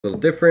Little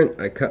different.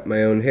 I cut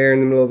my own hair in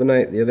the middle of the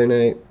night the other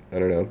night. I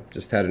don't know,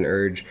 just had an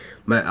urge.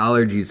 My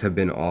allergies have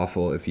been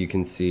awful. If you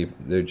can see,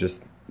 they're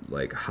just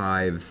like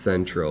hive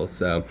central.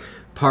 So,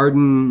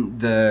 pardon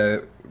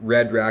the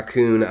red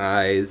raccoon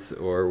eyes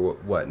or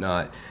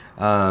whatnot.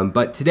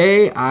 But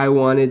today I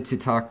wanted to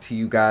talk to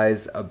you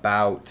guys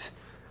about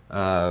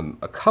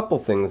a couple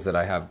things that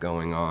I have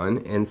going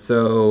on. And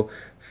so,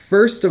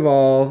 first of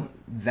all,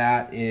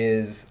 that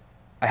is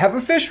I have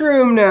a fish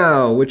room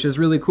now, which is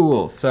really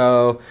cool.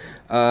 So,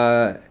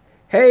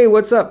 hey,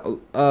 what's up,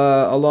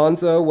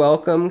 Alonzo?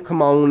 Welcome.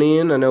 Come on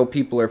in. I know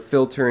people are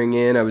filtering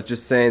in. I was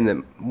just saying that,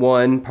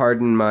 one,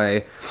 pardon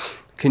my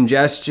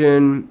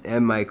congestion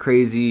and my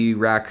crazy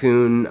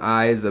raccoon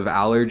eyes of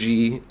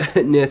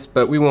allergy-ness,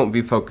 but we won't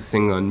be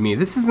focusing on me.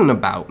 This isn't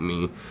about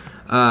me.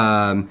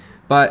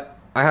 But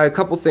I had a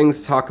couple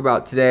things to talk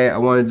about today. I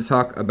wanted to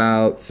talk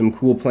about some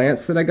cool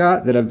plants that I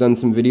got that I've done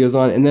some videos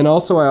on. And then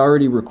also I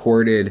already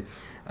recorded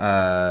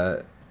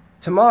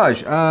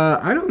Tamaj.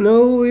 I don't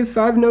know if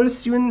I've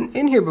noticed you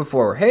in here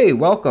before. Hey,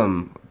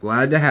 welcome.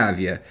 Glad to have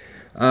you.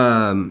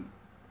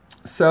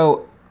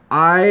 So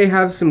I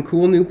have some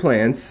cool new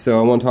plants, so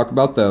I want to talk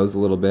about those a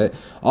little bit.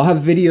 I'll have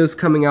videos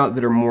coming out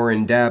that are more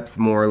in depth,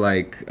 more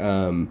like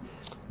the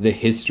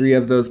history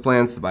of those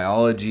plants, the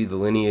biology, the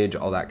lineage,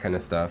 all that kind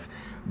of stuff.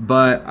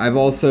 But I've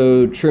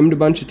also trimmed a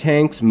bunch of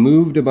tanks,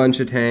 moved a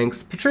bunch of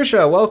tanks.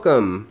 Patricia,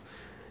 welcome.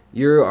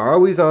 You're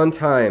always on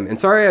time. And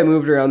sorry I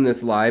moved around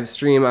this live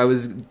stream. I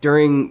was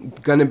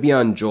gonna be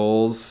on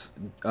Joel's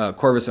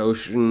Corvus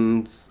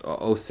Oceans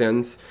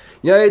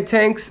United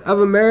Tanks of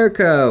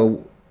America.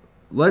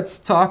 Let's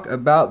talk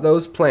about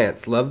those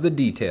plants. Love the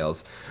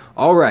details.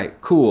 All right,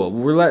 cool.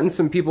 We're letting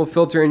some people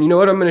filter in. You know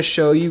what I'm going to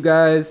show you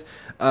guys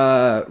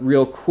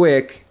real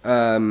quick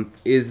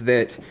is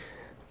that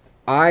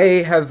I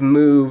have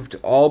moved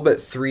all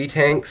but 3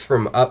 tanks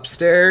from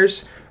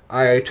upstairs.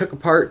 I took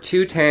apart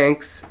 2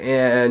 tanks,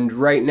 and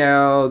right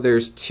now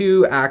there's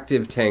 2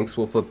 active tanks.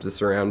 We'll flip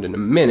this around in a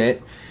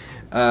minute.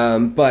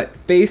 But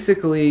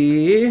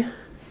basically,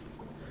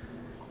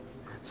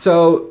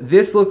 so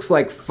this looks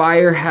like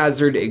fire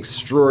hazard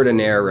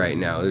extraordinaire right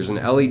now. There's an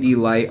LED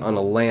light on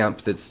a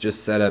lamp that's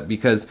just set up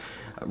because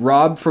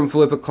Rob from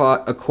Flip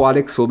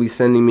Aquatics will be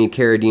sending me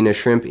Caridina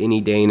shrimp any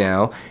day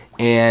now.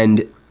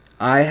 And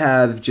I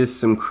have just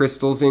some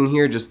crystals in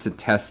here just to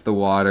test the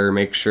water,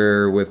 make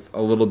sure with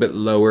a little bit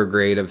lower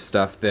grade of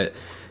stuff that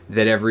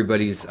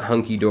everybody's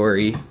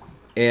hunky-dory.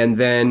 And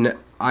then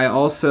I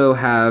also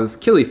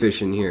have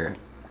killifish in here.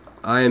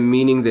 I am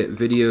meaning that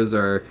videos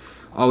are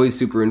always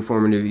super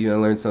informative. You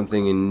learn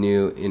something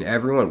new in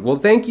everyone. Well,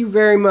 thank you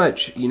very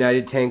much,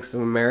 United Tanks of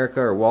America,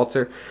 or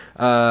Walter.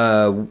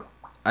 I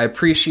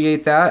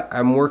appreciate that.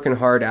 I'm working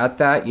hard at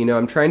that. You know,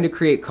 I'm trying to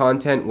create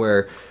content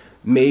where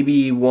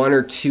maybe 1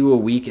 or 2 a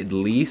week at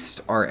least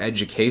are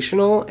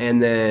educational,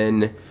 and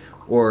then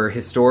or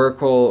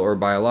historical or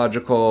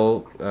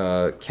biological,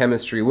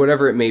 chemistry,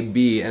 whatever it may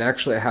be. And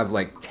actually I have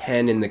like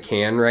 10 in the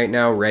can right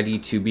now ready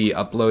to be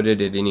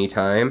uploaded at any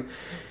time.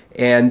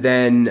 And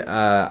then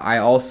I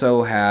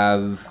also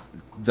have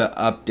the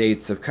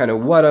updates of kind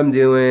of what I'm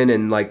doing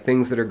and like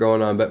things that are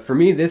going on. But for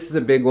me, this is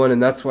a big one,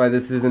 and that's why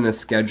this isn't a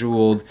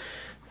scheduled,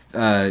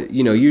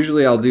 you know,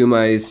 usually I'll do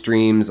my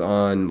streams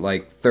on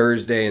like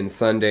Thursday and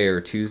Sunday or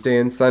Tuesday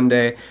and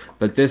Sunday,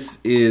 but this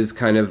is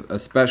kind of a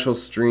special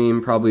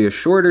stream, probably a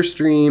shorter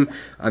stream.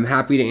 I'm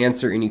happy to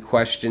answer any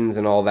questions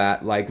and all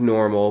that like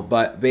normal,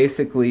 but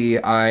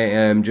basically I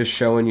am just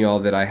showing y'all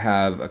that I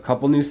have a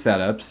couple new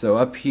setups. So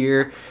up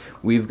here,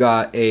 we've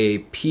got a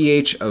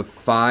pH of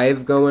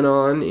 5 going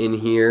on in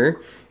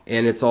here,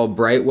 and it's all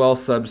Brightwell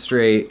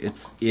substrate.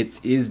 It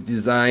is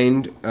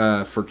designed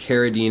for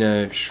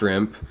Caridina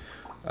shrimp,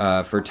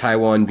 for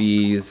Taiwan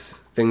bees,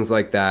 things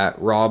like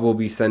that. Rob will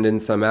be sending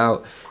some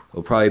out.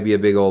 It'll probably be a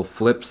big old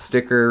flip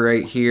sticker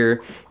right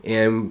here,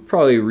 and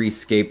probably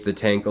rescape the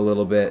tank a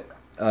little bit.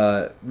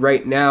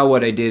 Right now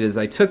what I did is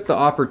I took the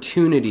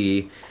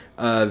opportunity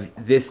of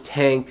this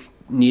tank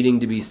needing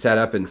to be set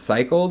up and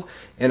cycled,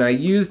 and I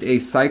used a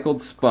cycled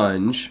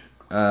sponge.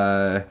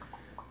 Yojo,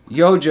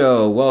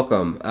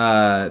 welcome.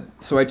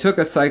 So I took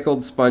a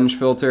cycled sponge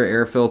filter,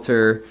 air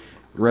filter,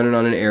 running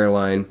on an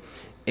airline,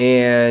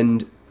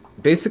 and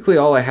basically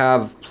all I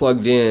have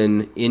plugged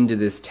into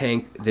this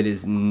tank that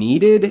is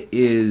needed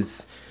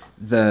is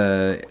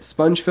the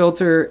sponge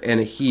filter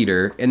and a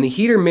heater. And the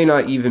heater may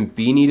not even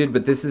be needed,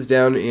 but this is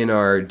down in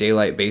our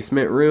daylight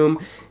basement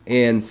room,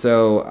 and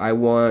so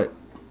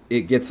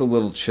it gets a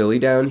little chilly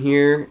down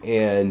here,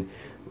 and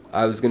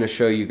I was going to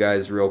show you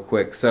guys real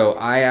quick. So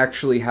I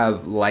actually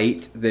have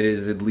light that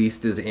is at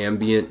least as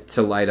ambient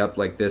to light up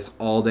like this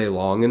all day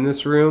long in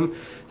this room.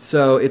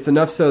 So it's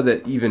enough so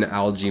that even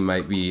algae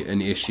might be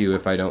an issue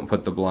if I don't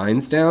put the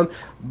blinds down.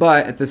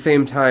 But at the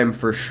same time,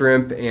 for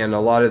shrimp and a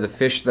lot of the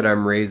fish that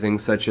I'm raising,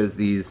 such as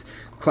these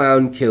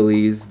clown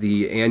killies,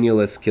 the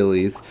annulus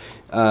killies,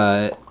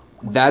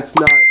 that's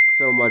not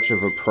so much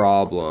of a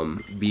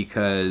problem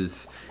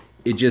because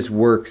it just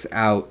works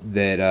out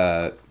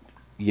that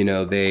you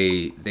know,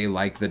 they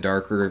like the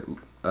darker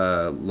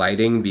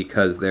lighting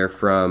because they're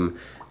from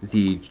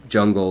the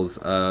jungles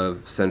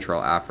of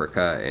Central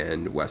Africa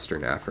and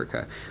Western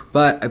Africa.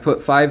 But I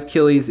put 5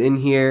 killies in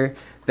here.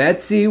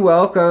 Betsy,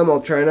 welcome.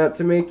 I'll try not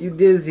to make you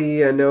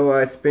dizzy. I know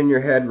I spin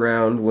your head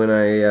round when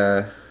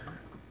I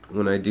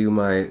do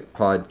my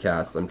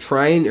podcast. I'm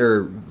trying,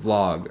 or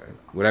vlog,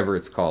 whatever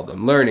it's called.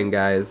 I'm learning,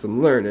 guys.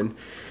 I'm learning.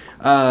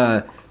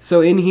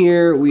 So in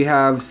here we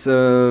have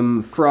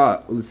some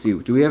frog. Let's see.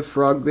 Do we have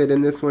frog bit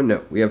in this one?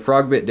 No, we have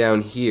frog bit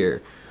down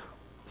here.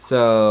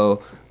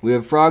 So we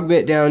have frog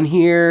bit down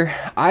here.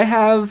 I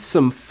have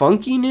some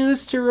funky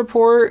news to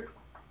report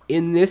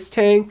in this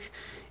tank,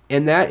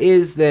 and that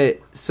is that,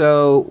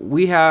 so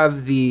we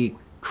have the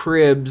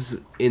cribs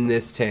in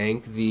this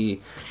tank, the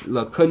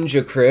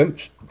Lacunja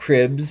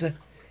cribs,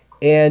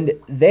 and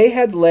they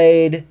had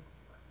laid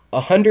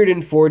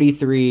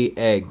 143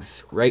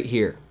 eggs right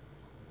here.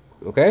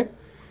 Okay?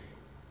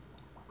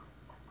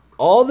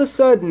 All of a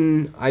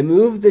sudden, I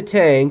moved the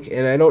tank,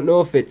 and I don't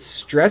know if it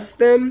stressed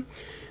them,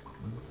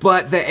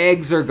 but the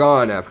eggs are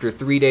gone after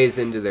 3 days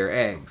into their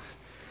eggs.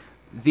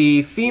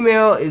 The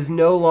female is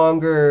no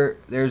longer,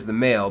 there's the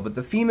male, but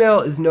the female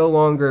is no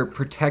longer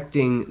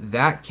protecting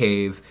that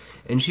cave,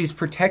 and she's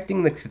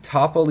protecting the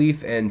catalpa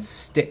leaf and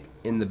stick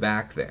in the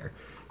back there.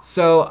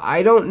 So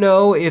I don't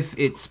know if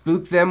it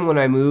spooked them when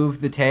I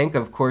moved the tank.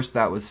 Of course,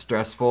 that was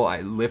stressful.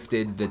 I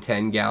lifted the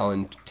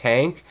 10-gallon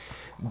tank,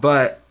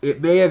 but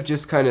it may have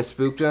just kind of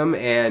spooked them.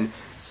 And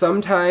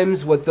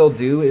sometimes what they'll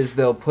do is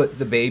they'll put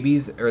the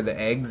babies or the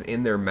eggs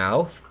in their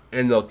mouth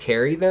and they'll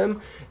carry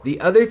them. The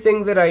other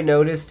thing that I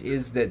noticed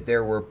is that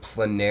there were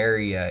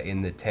planaria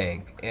in the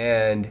tank,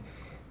 and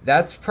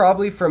that's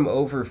probably from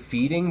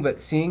overfeeding,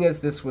 but seeing as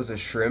this was a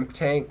shrimp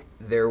tank,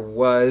 there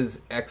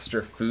was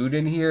extra food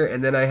in here.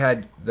 And then I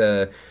had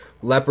the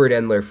leopard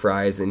endler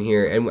fries in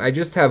here, and I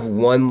just have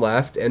one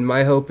left, and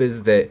my hope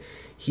is that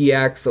he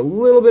acts a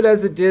little bit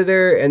as a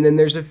dither, and then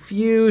there's a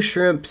few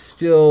shrimp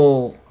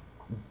still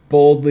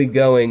boldly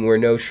going where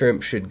no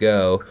shrimp should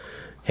go,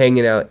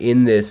 hanging out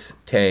in this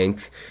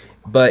tank.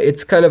 But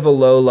it's kind of a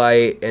low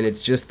light, and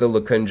it's just the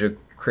Lacunja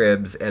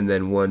cribs and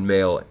then one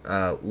male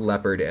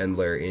leopard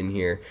endler in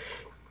here.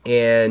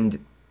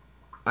 And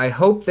I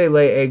hope they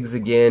lay eggs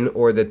again,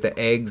 or that the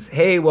eggs,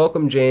 hey,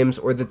 welcome James,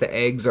 or that the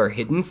eggs are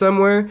hidden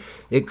somewhere.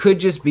 It could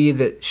just be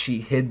that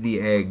she hid the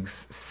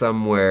eggs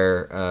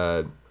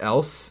somewhere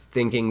else,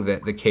 thinking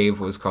that the cave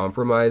was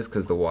compromised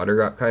because the water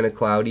got kind of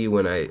cloudy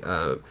when I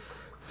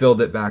filled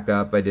it back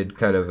up. I did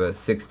kind of a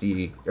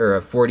 60 or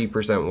a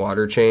 40%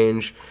 water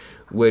change,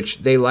 which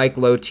they like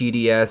low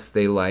TDS,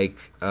 they like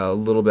a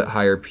little bit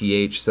higher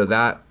pH, so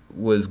that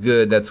was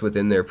good. That's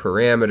within their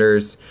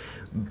parameters,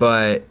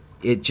 but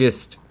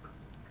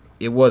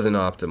it wasn't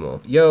optimal.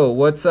 Yo,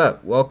 what's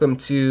up? Welcome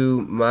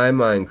to my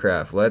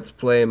Minecraft Let's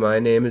Play. My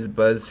name is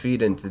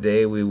BuzzFeed, and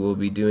today we will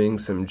be doing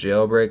some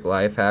jailbreak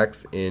life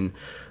hacks in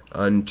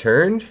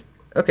Unturned.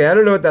 Okay, I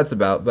don't know what that's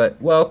about,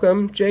 but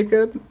welcome,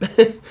 Jacob.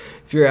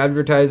 If you're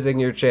advertising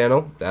your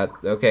channel,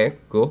 okay,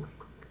 cool.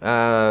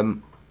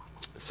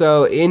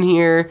 So in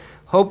here,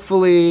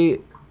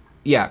 hopefully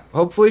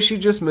she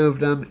just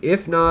moved them.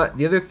 If not,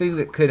 the other thing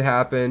that could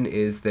happen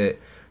is that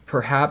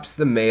perhaps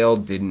the male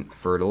didn't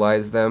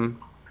fertilize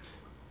them.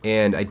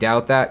 And I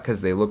doubt that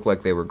because they look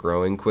like they were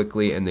growing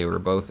quickly and they were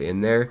both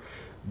in there.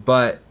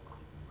 But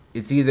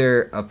it's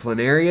either a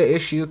planaria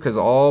issue, because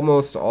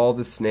almost all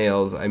the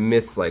snails, I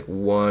missed like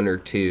 1 or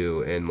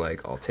 2, and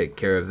like I'll take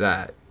care of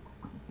that.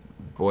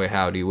 Boy,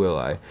 howdy will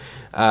I.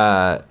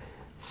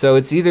 So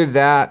it's either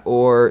that,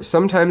 or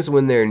sometimes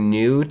when they're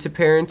new to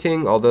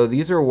parenting, although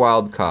these are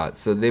wild caught,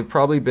 so they've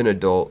probably been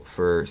adult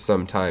for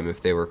some time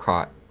if they were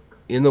caught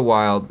in the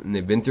wild and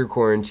they've been through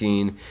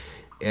quarantine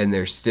and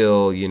they're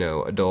still,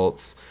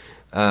 adults.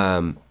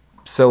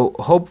 So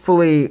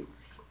hopefully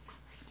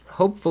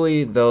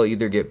they'll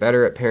either get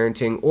better at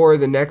parenting, or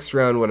the next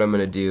round what I'm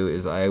going to do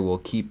is I will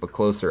keep a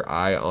closer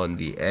eye on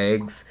the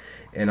eggs,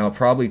 and I'll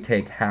probably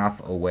take half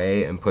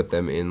away and put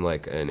them in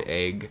like an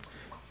egg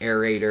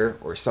aerator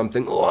or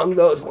something along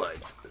those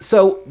lines.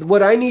 So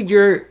what I need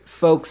your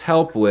folks'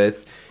 help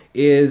with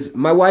is,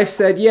 my wife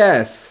said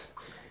yes.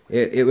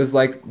 It was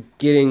like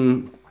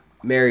getting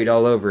married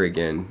all over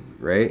again,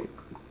 right?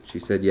 She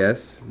said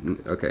yes.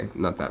 Okay,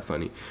 not that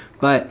funny.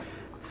 But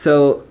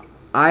so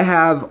I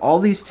have all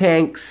these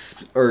tanks,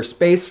 or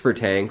space for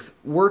tanks.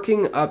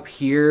 Working up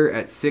here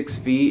at 6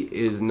 feet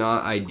is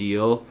not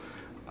ideal.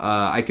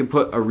 I could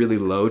put a really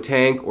low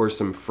tank or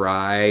some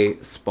fry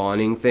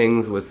spawning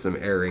things with some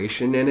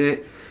aeration in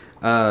it.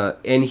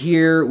 And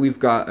here we've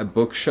got a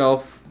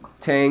bookshelf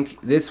tank.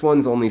 This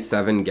one's only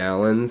 7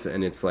 gallons,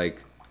 and it's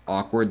like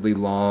awkwardly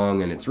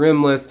long, and it's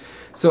rimless.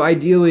 So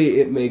ideally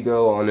it may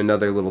go on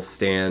another little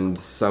stand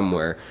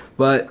somewhere.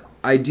 But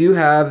I do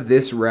have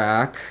this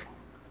rack.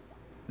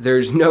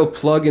 There's no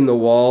plug in the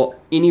wall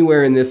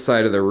anywhere in this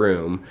side of the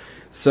room,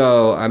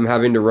 so I'm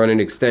having to run an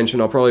extension.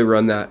 I'll probably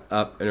run that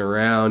up and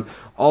around.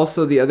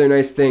 Also, the other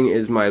nice thing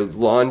is my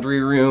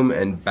laundry room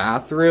and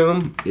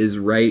bathroom is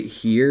right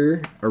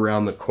here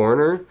around the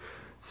corner,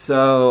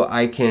 so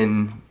I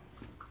can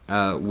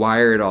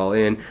wire it all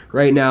in.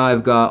 Right now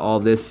I've got all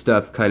this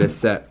stuff kind of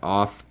set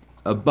off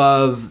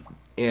above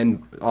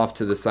and off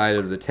to the side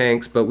of the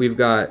tanks, but we've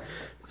got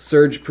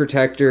surge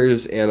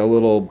protectors and a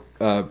little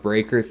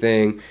breaker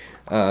thing.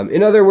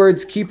 In other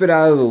words, keep it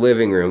out of the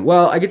living room.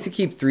 Well, I get to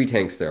keep 3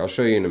 tanks there. I'll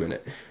show you in a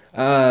minute.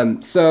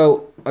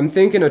 So I'm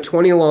thinking a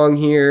 20 long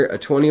here, a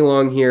 20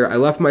 long here. I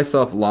left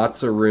myself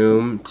lots of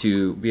room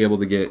to be able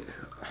to get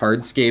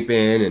hardscape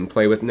in and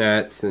play with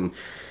nets and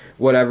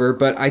whatever,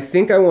 but I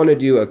think I want to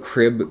do a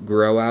crib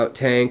grow out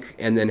tank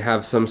and then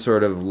have some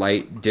sort of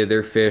light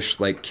dither fish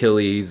like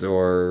killies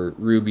or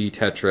ruby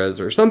tetras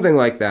or something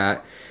like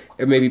that,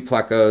 or maybe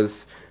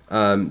plecos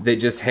that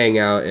just hang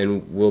out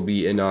and will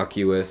be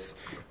innocuous.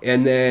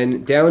 And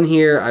then down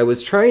here, I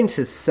was trying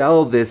to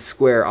sell this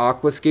square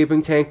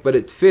aquascaping tank, but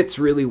it fits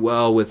really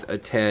well with a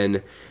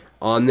 10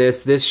 on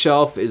this. This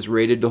shelf is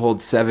rated to hold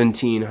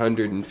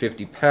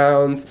 1,750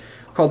 pounds.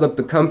 Called up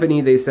the company,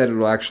 they said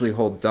it'll actually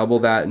hold double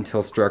that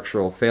until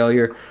structural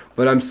failure,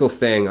 but I'm still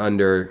staying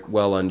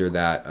well under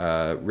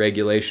that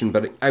regulation.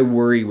 But I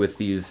worry with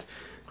these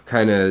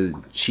kind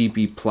of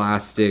cheapy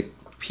plastic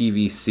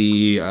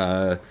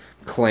PVC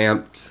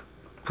clamped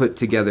put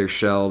together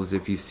shelves.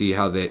 If you see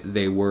how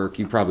they work,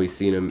 you've probably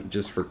seen them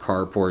just for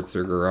carports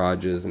or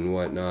garages and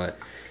whatnot.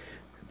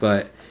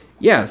 But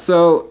yeah,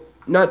 so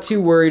not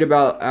too worried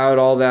about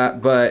all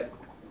that, but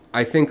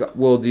I think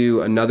we'll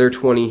do another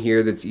 20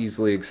 here that's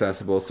easily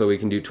accessible. So we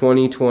can do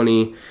 20,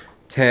 20,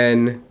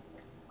 10,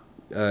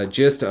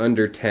 just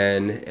under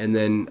 10. And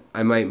then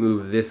I might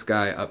move this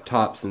guy up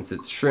top since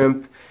it's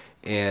shrimp.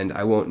 And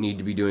I won't need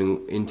to be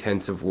doing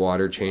intensive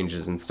water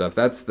changes and stuff.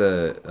 That's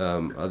the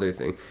other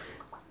thing.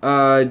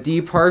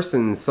 D.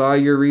 Parsons, saw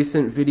your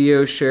recent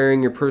video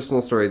sharing your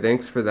personal story.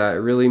 Thanks for that.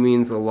 It really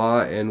means a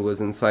lot and was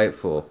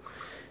insightful.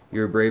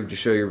 You're brave to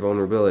show your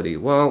vulnerability.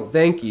 Well,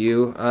 thank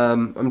you.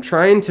 I'm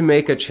trying to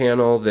make a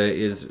channel that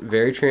is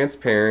very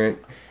transparent,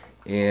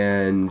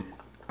 and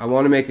I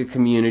want to make a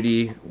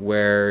community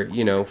where,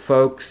 you know,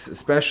 folks,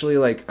 especially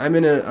like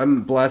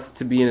I'm blessed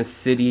to be in a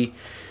city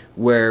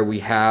where we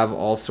have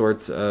all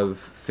sorts of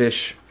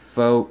fish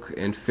folk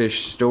and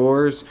fish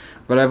stores,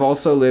 but I've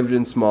also lived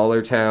in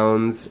smaller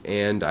towns,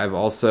 and I've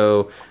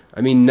also, I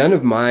mean, none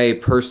of my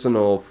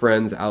personal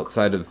friends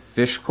outside of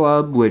Fish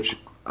Club, which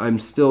I'm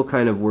still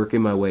kind of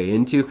working my way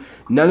into,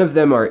 none of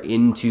them are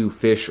into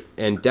fish,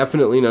 and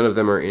definitely none of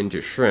them are into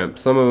shrimp.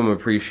 Some of them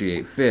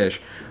appreciate fish,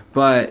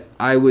 but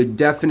I would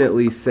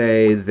definitely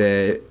say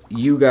that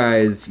you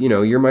guys, you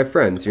know, you're my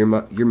friends, you're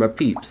my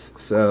peeps.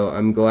 So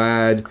I'm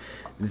glad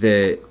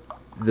that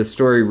the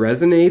story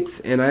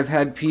resonates, and I've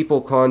had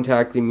people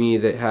contacting me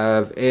that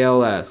have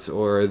ALS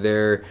or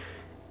they're,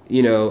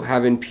 you know,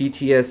 having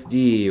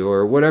PTSD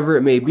or whatever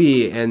it may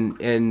be,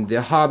 and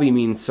the hobby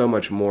means so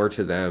much more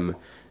to them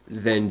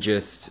than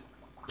just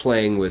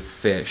playing with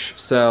fish.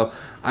 So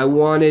I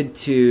wanted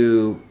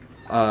to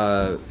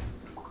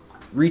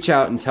reach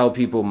out and tell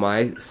people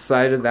my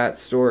side of that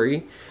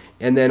story.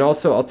 And then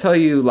also I'll tell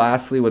you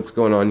lastly what's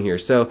going on here.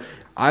 So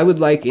I would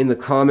like in the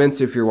comments,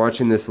 if you're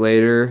watching this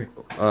later,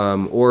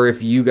 or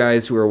if you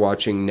guys who are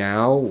watching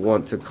now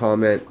want to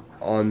comment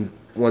on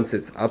once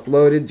it's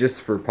uploaded,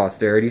 just for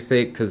posterity's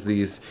sake, because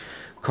these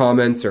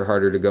comments are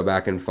harder to go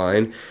back and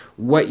find,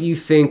 what you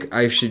think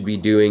I should be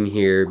doing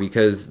here,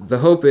 because the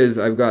hope is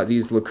I've got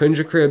these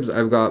Lacunja cribs,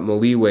 I've got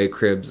Maliwe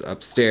cribs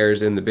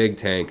upstairs in the big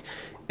tank,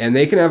 and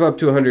they can have up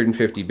to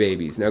 150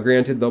 babies. Now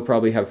granted, they'll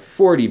probably have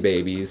 40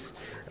 babies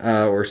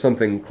or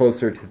something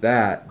closer to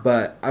that,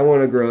 but I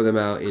want to grow them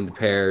out into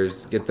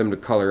pairs, get them to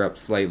color up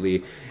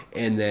slightly,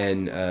 and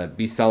then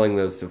be selling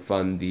those to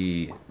fund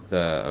the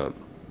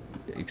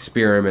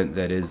experiment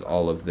that is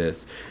all of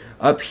this.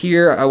 Up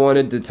here, I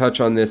wanted to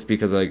touch on this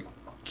because I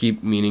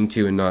keep meaning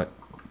to and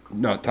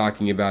not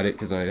talking about it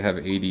because I have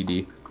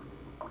ADD.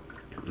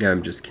 Yeah,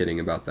 I'm just kidding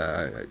about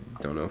that.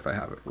 I don't know if I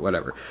have it.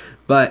 Whatever.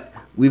 But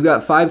we've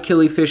got 5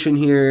 killifish in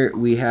here.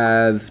 We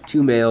have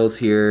 2 males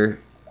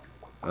here.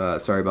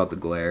 Sorry about the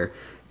glare.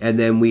 And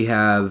then we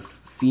have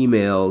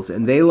females,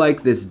 and they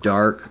like this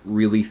dark,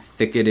 really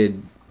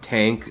thicketed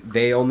tank.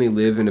 They only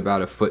live in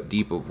about a foot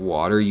deep of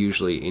water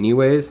usually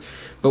anyways.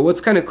 But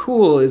what's kind of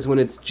cool is when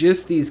it's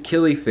just these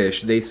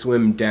killifish, they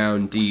swim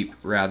down deep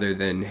rather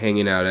than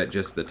hanging out at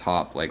just the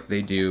top like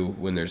they do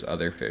when there's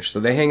other fish.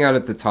 So they hang out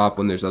at the top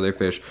when there's other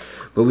fish.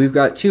 But we've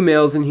got 2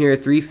 males in here,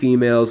 3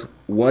 females,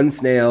 1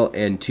 snail,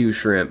 and 2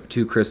 shrimp,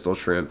 2 crystal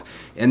shrimp.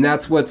 And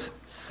that's what's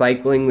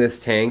cycling this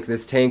tank.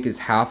 This tank is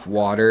half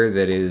water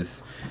that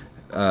is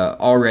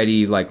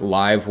already like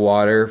live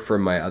water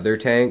from my other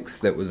tanks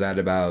that was at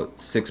about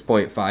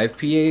 6.5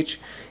 pH.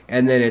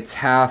 And then it's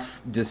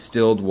half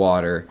distilled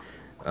water.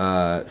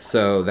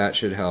 So that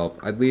should help.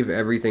 I'd leave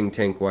everything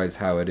tank-wise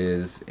how it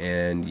is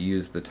and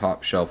use the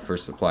top shelf for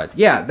supplies.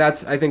 Yeah,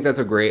 I think that's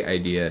a great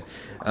idea.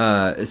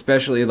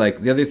 Especially, like,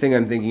 the other thing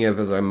I'm thinking of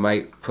is I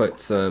might put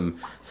some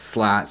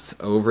slats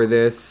over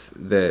this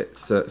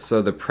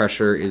so the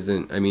pressure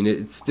isn't, I mean,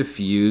 it's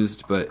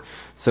diffused, but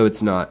so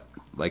it's not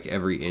like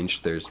every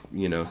inch there's,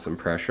 you know, some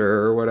pressure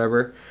or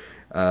whatever.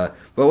 But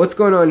what's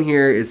going on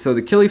here is, so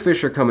the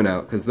killifish are coming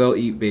out because they'll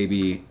eat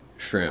baby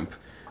shrimp,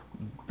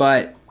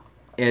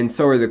 and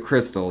so are the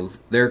crystals.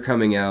 They're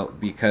coming out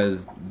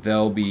because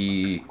they'll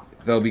be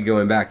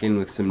going back in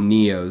with some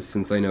neos,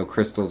 since I know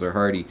crystals are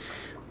hardy.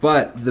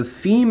 But the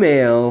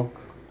female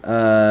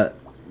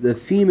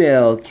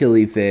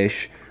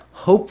killifish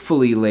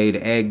hopefully laid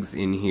eggs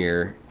in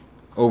here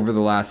over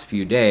the last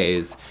few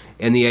days,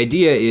 and the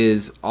idea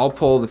is I'll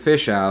pull the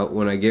fish out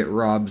when I get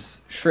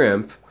Rob's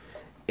shrimp,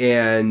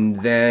 and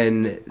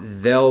then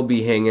they'll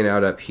be hanging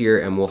out up here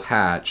and will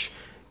hatch.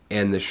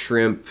 And the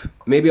shrimp,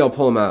 maybe I'll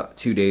pull them out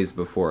 2 days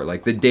before,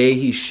 like the day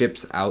he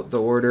ships out the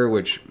order,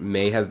 which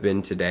may have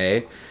been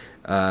today.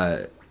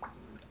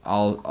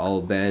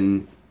 I'll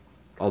then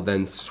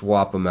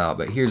swap them out.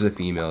 But here's a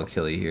female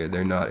killie here.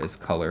 They're not as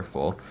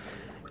colorful.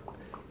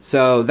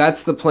 So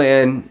that's the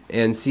plan,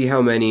 and see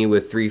how many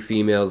with 3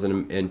 females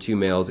and 2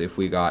 males, if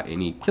we got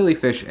any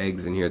killifish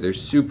eggs in here. They're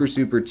super,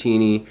 super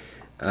teeny.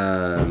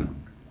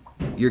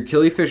 Your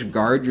killifish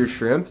guard your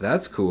shrimp.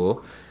 That's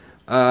cool.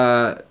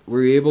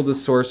 Were you able to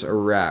source a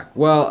rack?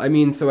 Well, I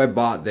mean, so I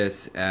bought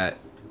this at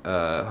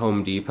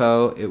Home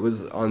Depot. It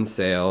was on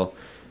sale.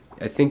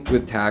 I think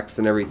with tax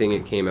and everything,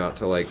 it came out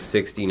to like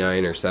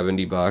 69 or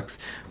 70 bucks.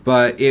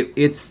 But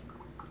it's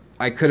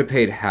I could have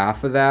paid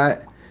half of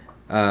that.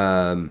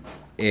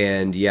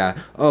 And yeah.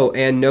 Oh,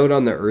 and note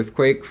on the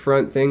earthquake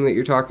front thing that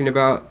you're talking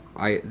about.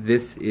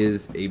 This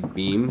is a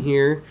beam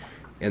here.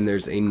 And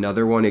there's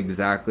another one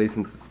exactly,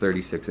 since it's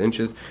 36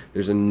 inches.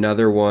 There's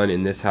another one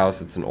in this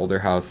house. It's an older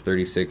house,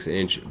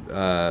 36-inch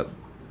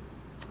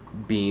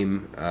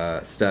beam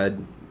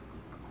stud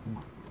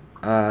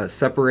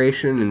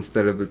separation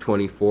instead of the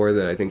 24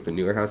 that I think the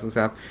newer houses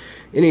have.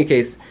 In any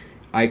case,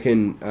 I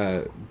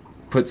can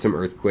put some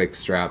earthquake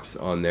straps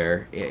on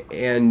there.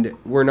 And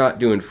we're not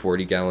doing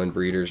 40-gallon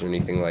breeders or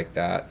anything like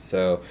that.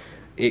 So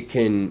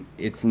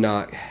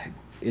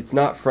it's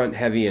not front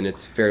heavy, and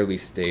it's fairly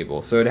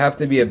stable. So it'd have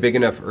to be a big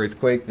enough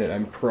earthquake that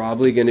I'm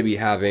probably going to be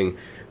having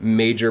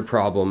major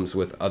problems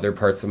with other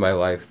parts of my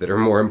life that are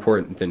more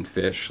important than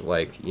fish,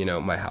 like, you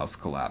know, my house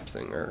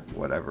collapsing or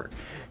whatever.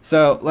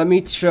 So let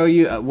me show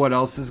you what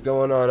else is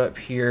going on up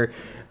here.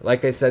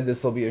 Like I said,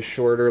 this will be a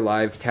shorter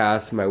live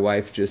cast. My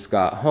wife just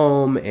got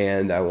home,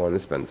 and I want to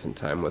spend some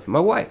time with my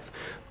wife.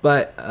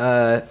 But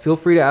feel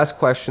free to ask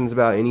questions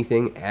about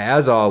anything.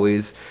 As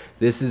always,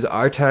 this is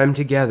our time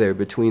together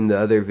between the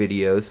other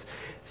videos.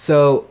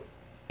 So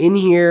in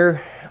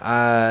here, we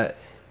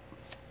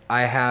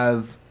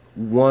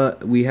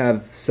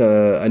have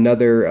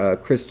another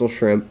crystal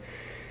shrimp.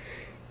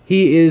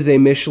 He is a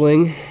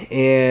Michelin,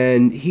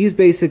 and he's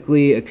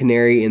basically a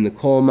canary in the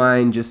coal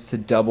mine, just to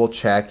double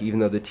check, even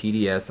though the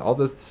TDS, all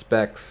the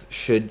specs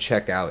should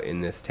check out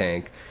in this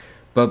tank.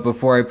 But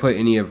before I put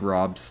any of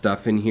Rob's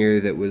stuff in here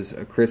that was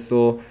a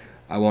crystal,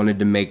 I wanted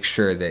to make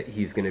sure that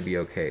he's going to be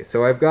okay.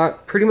 So I've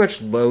got pretty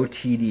much low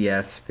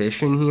TDS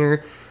fish in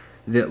here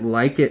that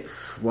like it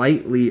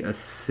slightly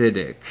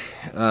acidic.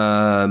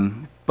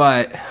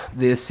 But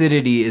the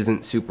acidity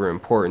isn't super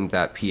important.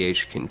 That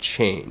pH can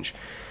change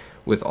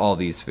with all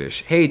these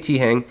fish. Hey,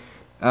 T-Hang.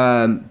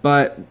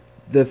 But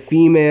the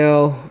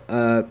female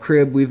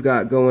crib we've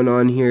got going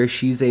on here,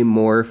 she's a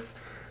morph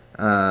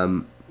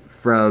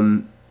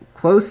from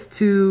close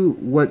to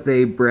what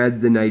they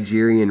bred the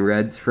Nigerian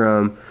reds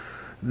from.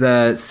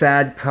 The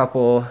sad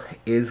couple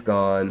is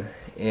gone,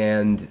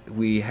 and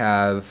we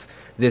have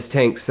this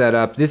tank set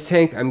up. This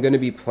tank I'm going to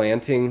be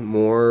planting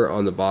more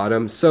on the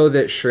bottom so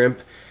that shrimp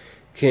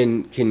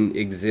can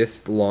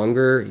exist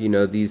longer. You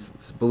know, these,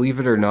 believe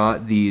it or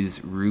not,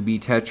 these ruby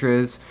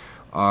tetras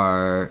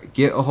are,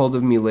 get a hold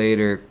of me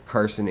later,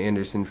 Carson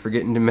Anderson,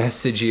 forgetting to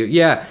message you.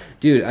 Yeah,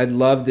 dude, I'd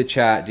love to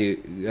chat,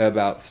 dude,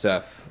 about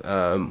stuff.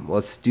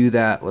 Let's do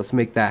that. Let's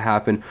make that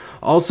happen.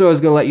 Also, I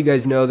was going to let you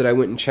guys know that I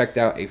went and checked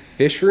out a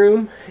fish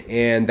room,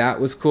 and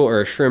that was cool, or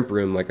a shrimp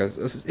room. Like it's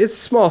a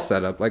small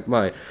setup like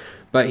mine.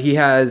 But he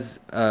has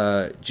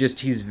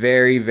he's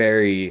very,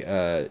 very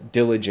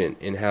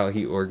diligent in how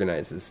he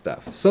organizes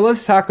stuff. So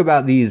let's talk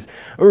about these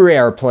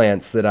rare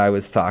plants that I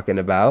was talking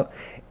about.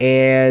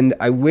 And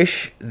I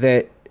wish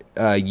that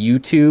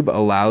YouTube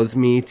allows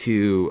me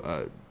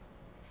to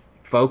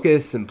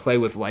focus and play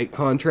with light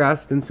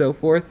contrast and so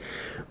forth,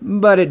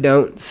 but it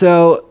don't.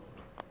 So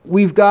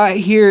we've got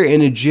here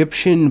an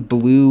Egyptian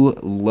blue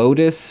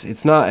lotus.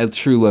 It's not a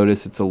true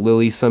lotus, it's a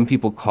lily. Some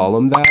people call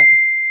them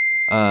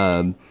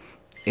that.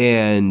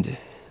 And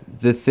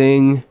the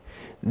thing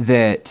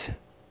that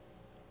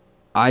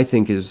I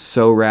think is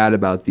so rad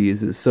about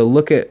these is, so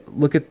look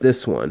at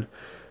this one.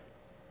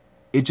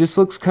 It just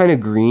looks kind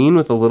of green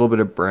with a little bit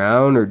of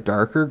brown or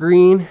darker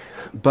green,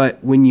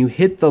 but when you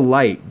hit the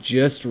light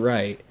just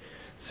right,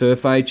 so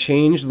if I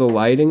change the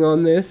lighting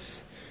on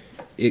this,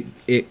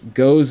 it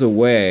goes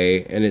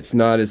away and it's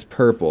not as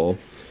purple.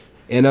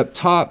 And up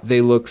top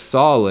they look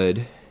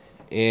solid,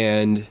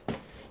 and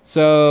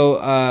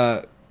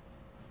so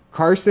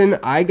Carson,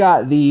 I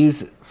got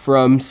these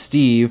from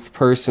Steve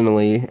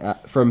personally,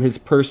 from his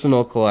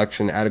personal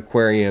collection at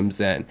Aquariums,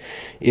 and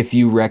if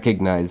you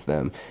recognize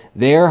them.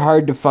 They are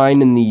hard to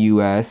find in the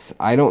US.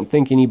 I don't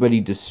think anybody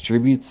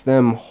distributes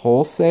them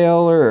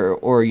wholesale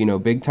or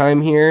big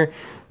time here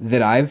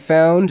that I've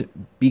found,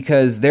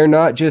 because they're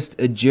not just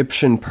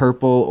Egyptian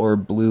purple or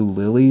blue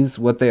lilies.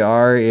 What they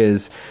are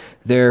is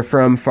they're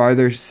from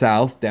farther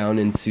south down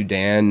in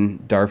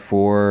Sudan,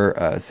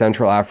 Darfur,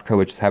 Central Africa,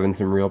 which is having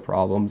some real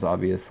problems,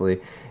 obviously.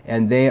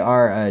 And they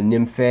are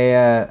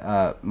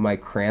Nymphea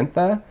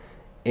micrantha,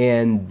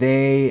 and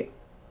they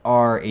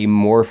are a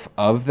morph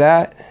of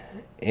that.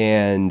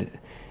 And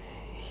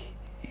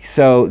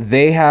so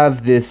they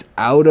have this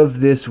out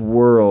of this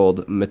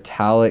world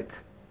metallic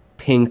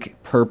pink,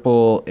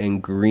 purple,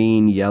 and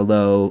green,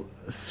 yellow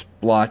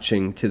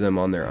splotching to them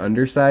on their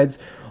undersides.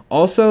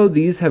 Also,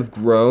 these have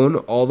grown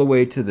all the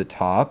way to the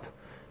top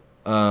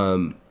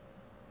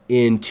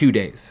in 2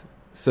 days.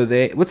 So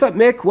what's up,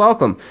 Mick?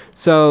 Welcome.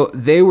 So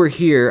they were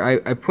here.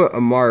 I put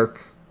a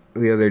mark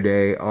the other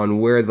day on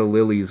where the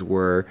lilies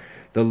were.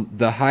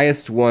 The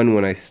highest one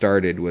when I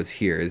started was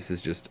here. This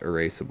is just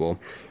erasable.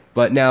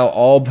 But now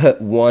all but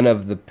one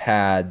of the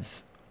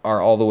pads are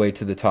all the way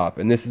to the top.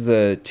 And this is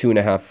a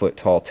 2.5 foot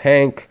tall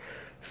tank.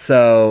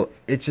 So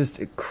it's just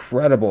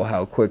incredible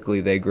how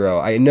quickly they grow.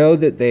 I know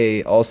that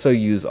they also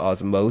use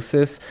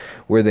osmosis,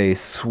 where they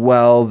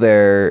swell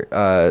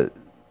the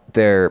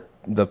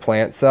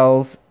plant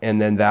cells,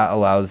 and then that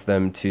allows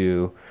them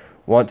to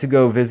want to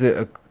go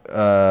visit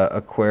a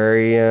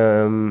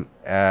aquarium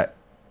at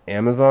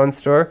Amazon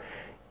store.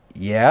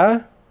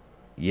 Yeah,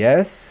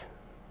 yes,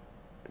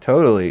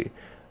 totally.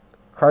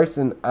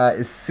 Carson,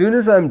 as soon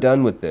as I'm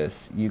done with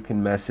this, you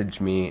can message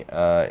me,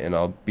 and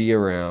I'll be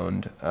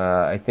around.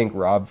 I think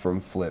Rob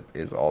from Flip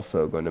is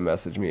also going to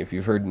message me. If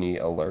you've heard any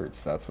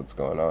alerts, that's what's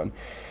going on.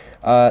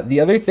 The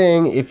other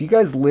thing, if you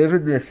guys live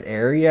in this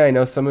area, I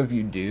know some of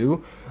you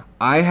do,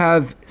 I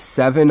have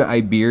 7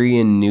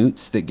 Iberian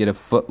newts that get a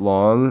foot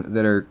long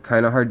that are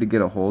kind of hard to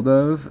get a hold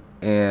of.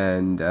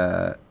 And,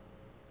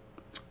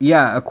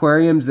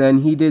 Aquariums,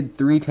 and he did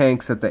 3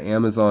 tanks at the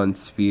Amazon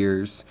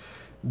Spheres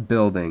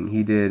building.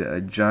 He did a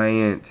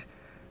giant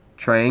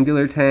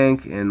triangular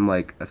tank and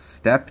like a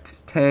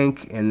stepped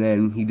tank, and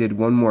then he did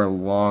one more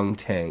long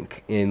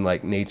tank in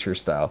like nature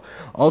style.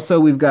 Also,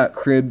 we've got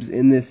cribs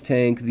in this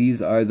tank.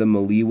 These are the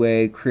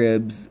Maliwe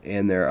cribs,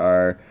 and there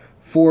are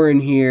 4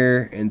 in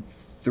here and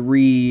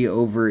 3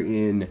 over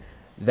in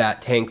that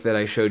tank that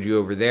I showed you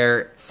over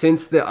there.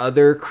 Since the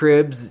other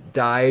cribs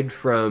died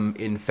from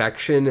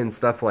infection and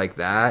stuff like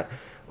that,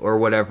 or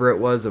whatever it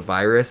was, a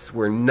virus,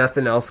 where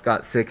nothing else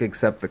got sick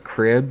except the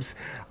cribs,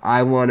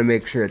 I want to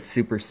make sure it's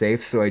super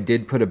safe. So I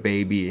did put a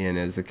baby in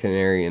as a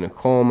canary in a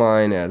coal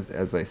mine,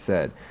 as I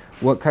said.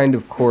 What kind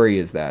of cory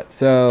is that?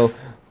 So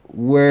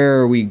where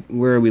are we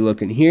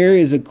looking? Here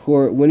is a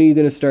cory. When are you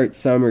going to start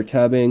summer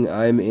tubbing?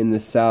 I'm in the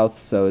south,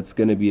 so it's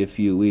going to be a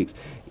few weeks.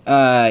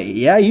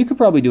 Yeah, you could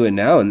probably do it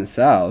now in the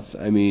south.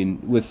 I mean,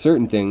 with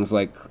certain things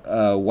like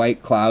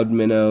white cloud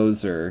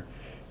minnows, or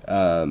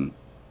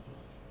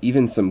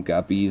even some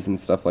guppies and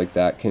stuff like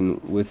that can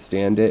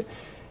withstand it.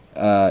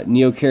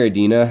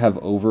 Neocaridina have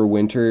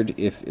overwintered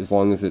as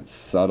long as it's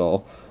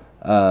subtle.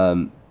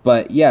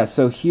 But yeah,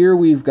 so here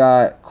we've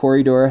got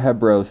Corydora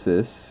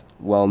habrosus,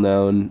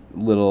 well-known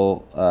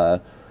little,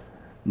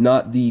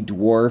 not the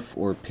dwarf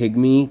or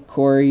pygmy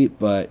cory,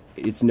 but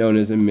it's known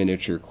as a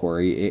miniature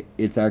cory.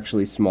 It's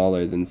actually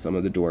smaller than some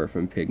of the dwarf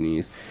and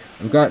pygmies.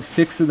 I've got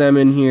 6 of them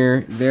in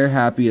here. They're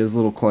happy as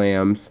little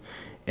clams.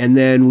 And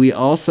then we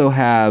also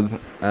have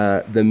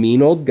the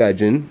mean old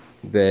gudgeon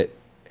that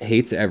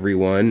hates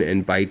everyone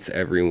and bites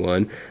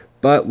everyone.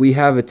 But we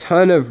have a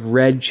ton of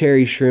red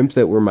cherry shrimp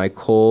that were my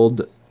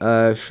cold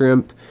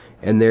shrimp,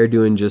 and they're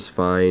doing just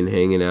fine,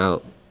 hanging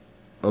out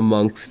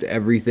amongst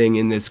everything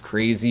in this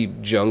crazy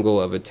jungle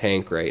of a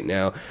tank right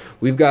now.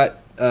 We've got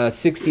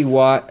 60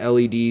 watt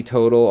LED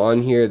total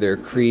on here. They're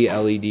Cree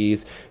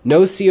LEDs.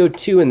 No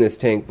CO2 in this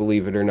tank,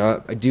 believe it or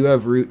not. I do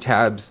have root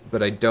tabs,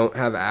 but I don't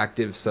have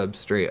active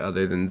substrate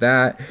other than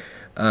that.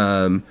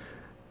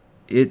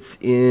 It's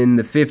in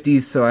the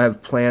 50s, so I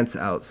have plants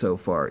out so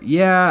far.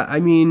 Yeah,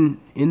 I mean,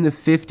 in the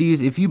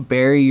 50s, if you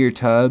bury your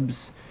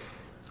tubs,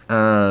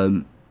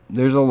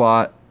 there's a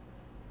lot.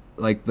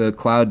 Like the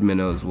cloud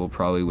minnows will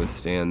probably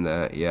withstand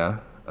that, yeah.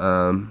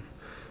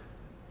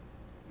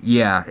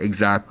 Yeah,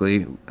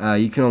 exactly.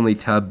 You can only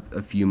tub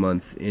a few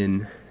months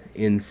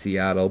in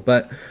Seattle.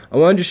 But I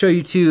wanted to show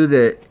you, too,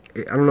 that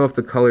I don't know if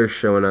the color's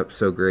showing up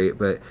so great,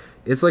 but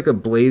it's like a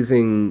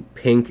blazing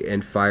pink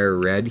and fire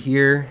red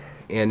here.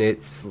 And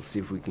let's see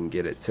if we can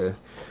get it to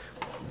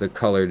the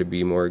color to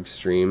be more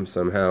extreme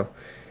somehow.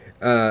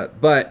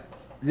 But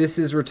this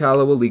is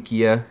Rotala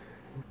wallachia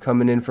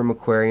coming in from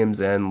Aquariums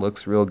Zen.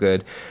 Looks real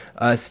good.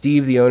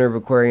 Steve, the owner of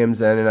Aquariums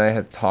Zen, and I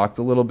have talked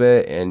a little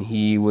bit, and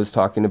he was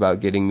talking about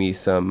getting me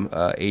some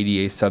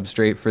ADA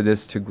substrate for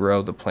this to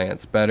grow the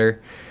plants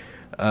better.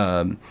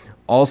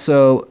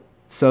 Also,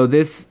 so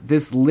this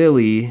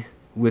lily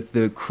with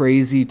the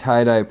crazy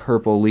tie-dye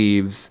purple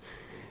leaves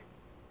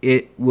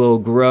it will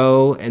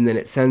grow and then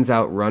it sends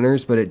out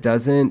runners, but it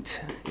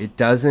doesn't,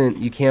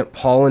 you can't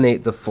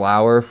pollinate the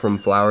flower from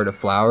flower to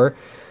flower.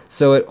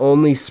 So it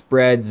only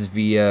spreads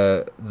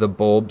via the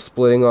bulb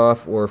splitting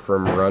off or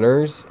from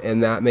runners,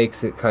 and that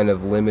makes it kind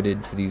of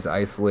limited to these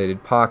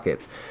isolated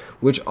pockets.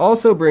 Which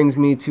also brings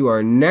me to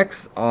our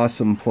next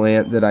awesome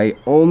plant that I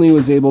only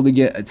was able to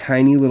get a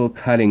tiny little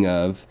cutting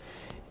of,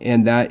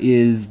 and that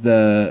is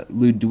the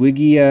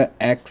Ludwigia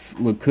X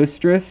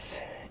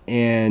lacustris,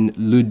 and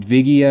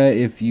Ludwigia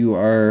if you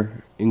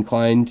are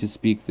inclined to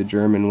speak the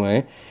German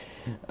way.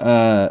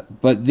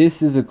 But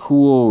this is a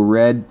cool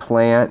red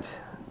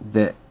plant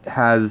that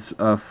has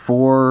a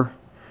four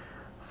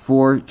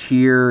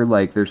tier,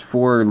 like there's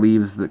 4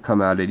 leaves that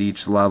come out at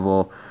each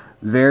level.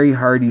 Very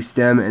hardy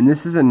stem, and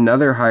this is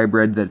another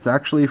hybrid that's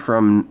actually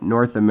from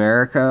North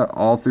America,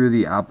 all through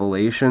the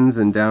Appalachians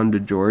and down to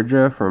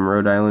Georgia, from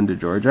Rhode Island to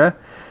Georgia.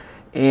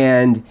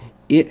 And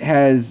it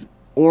has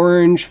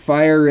orange,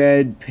 fire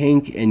red,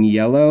 pink, and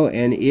yellow,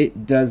 and it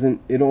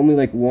only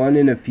like 1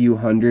 in a few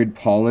hundred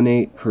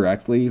pollinate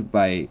correctly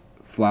by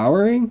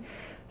flowering,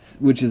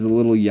 which is a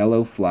little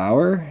yellow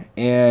flower,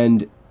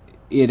 and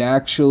it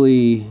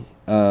actually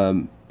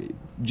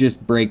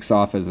just breaks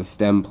off as a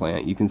stem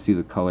plant. You can see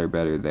the color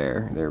better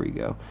there. There we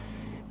go.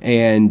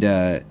 And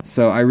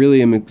so I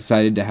really am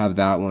excited to have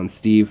that one.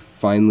 Steve,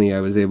 finally I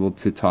was able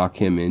to talk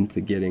him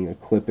into getting a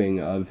clipping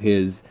of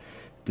his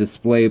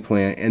display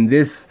plant, and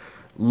this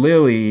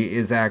lily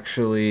is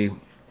actually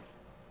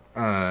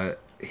one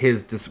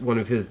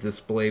of his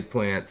display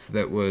plants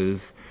that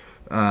was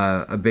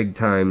a big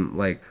time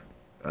like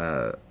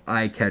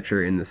eye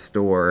catcher in the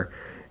store,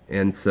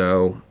 and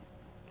so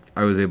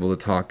I was able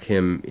to talk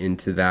him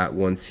into that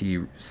once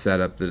he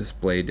set up the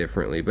display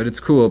differently. But it's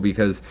cool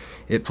because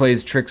it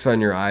plays tricks on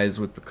your eyes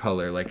with the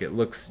color. Like, it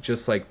looks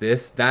just like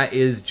this. That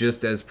is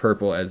just as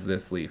purple as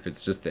this leaf.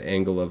 It's just the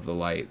angle of the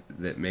light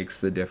that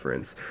makes the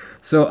difference.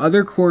 So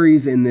other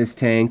quarries in this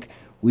tank,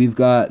 we've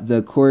got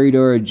the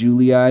Corridora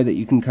Julii that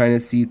you can kind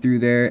of see through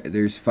there.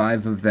 There's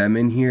 5 of them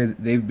in here.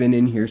 They've been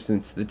in here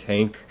since the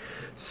tank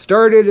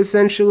started,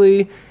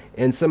 essentially,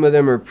 and some of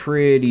them are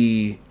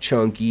pretty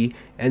chunky.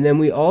 And then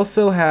we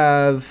also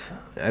have,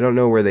 I don't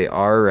know where they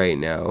are right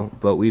now,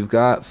 but we've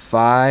got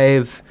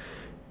 5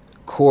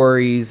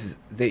 quarries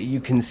that you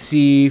can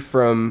see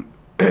from,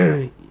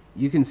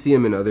 you can see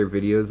them in other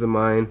videos of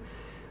mine,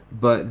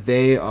 but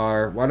they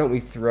are, why don't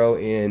we throw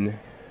in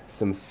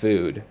some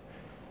food?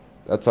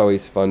 That's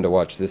always fun to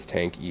watch this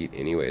tank eat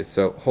anyways.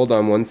 So hold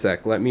on one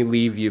sec, let me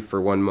leave you for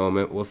one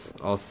moment.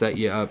 I'll set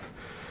you up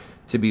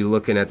to be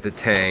looking at the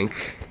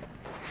tank.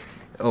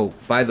 Oh,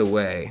 by the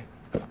way,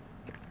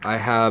 I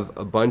have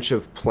a bunch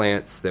of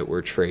plants that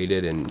were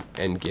traded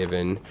and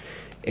given,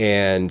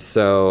 and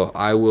so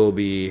I will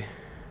be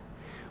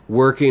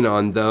working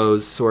on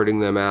those, sorting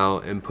them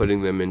out and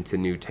putting them into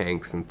new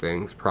tanks and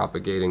things,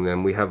 propagating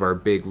them. We have our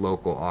big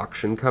local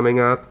auction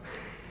coming up,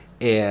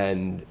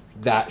 and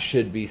that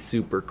should be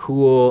super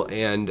cool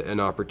and an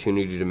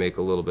opportunity to make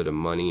a little bit of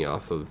money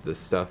off of the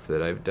stuff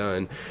that I've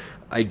done.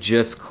 I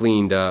just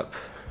cleaned up.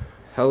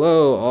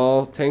 Hello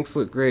all, tanks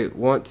look great.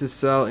 Want to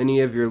sell any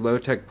of your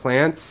low-tech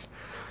plants?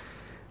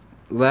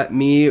 Let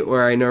me,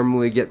 or I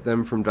normally get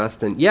them from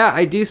Dustin. Yeah,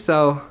 I do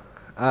sell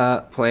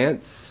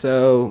plants,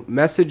 so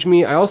message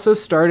me. I also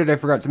started, I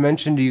forgot to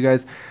mention to you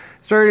guys,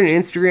 started an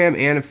Instagram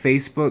and a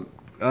Facebook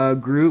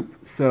group.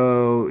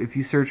 So if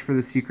you search for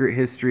The Secret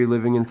History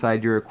Living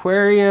Inside Your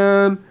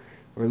Aquarium,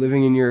 or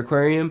Living in Your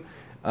Aquarium,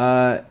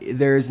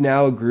 there's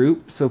now a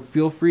group, so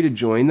feel free to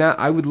join that.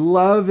 I would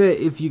love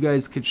it if you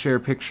guys could share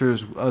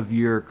pictures of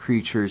your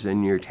creatures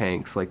in your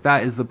tanks. Like,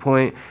 that is the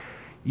point.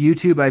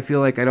 YouTube, I feel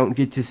like I don't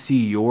get to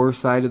see your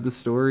side of the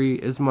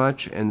story as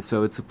much, and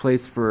so it's a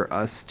place for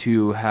us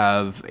to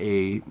have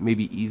a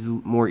maybe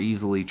more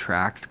easily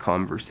tracked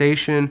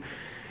conversation,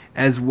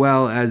 as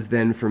well as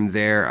then from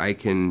there I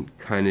can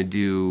kind of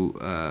do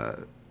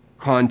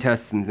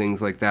contests and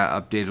things like that,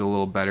 update it a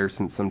little better,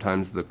 since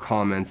sometimes the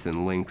comments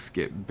and links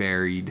get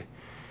buried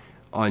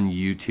on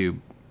YouTube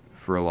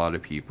for a lot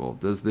of people.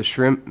 Does the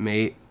shrimp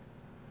mate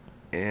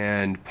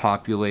and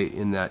populate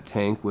in that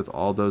tank with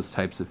all those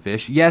types of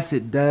fish? Yes,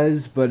 it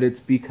does, but it's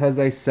because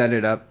I set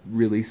it up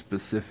really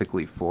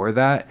specifically for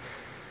that.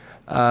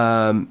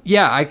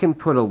 Yeah, I can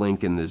put a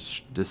link in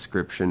the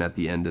description at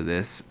the end of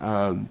this,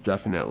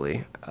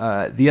 definitely.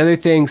 The other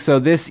thing, so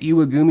this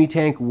Iwagumi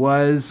tank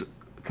was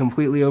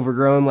completely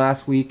overgrown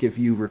last week, if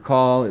you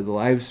recall the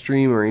live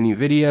stream or any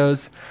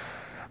videos.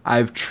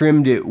 I've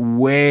trimmed it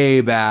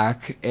way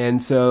back,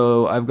 and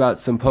so I've got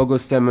some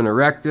Pogostemon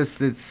erectus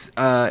that's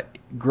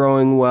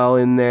growing well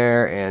in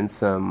there, and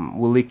some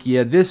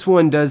Wallachia. This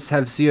one does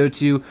have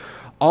CO2.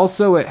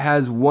 Also, it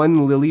has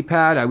 1 lily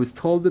pad. I was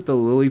told that the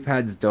lily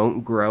pads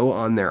don't grow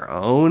on their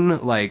own,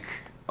 like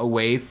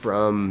away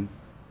from,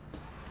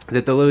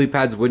 that the lily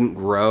pads wouldn't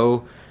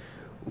grow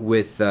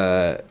with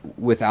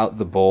without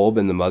the bulb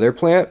and the mother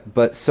plant,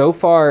 but so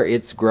far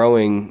it's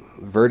growing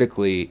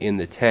vertically in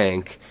the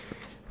tank,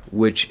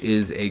 which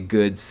is a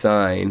good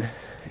sign.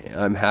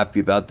 I'm happy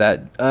about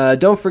that.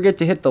 Don't forget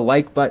to hit the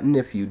like button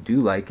if you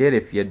do like it.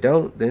 If you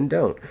don't, then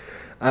don't.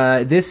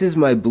 This is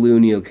my blue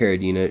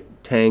Neocaridina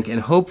tank,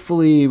 and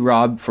hopefully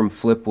Rob from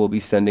Flip will be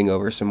sending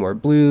over some more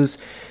blues.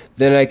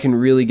 Then I can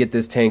really get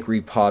this tank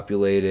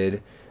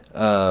repopulated.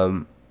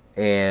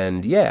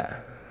 And yeah,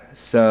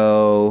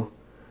 so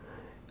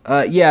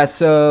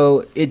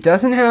so it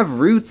doesn't have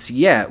roots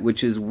yet,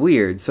 which is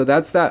weird. So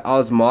that's that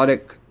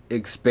osmotic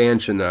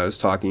expansion that I was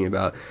talking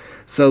about.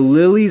 So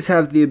lilies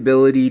have the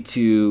ability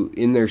to,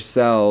 in their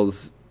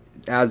cells,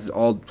 as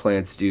all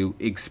plants do,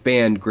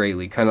 expand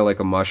greatly, kind of like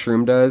a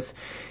mushroom does.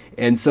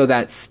 And so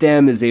that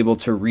stem is able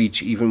to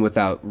reach even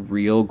without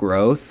real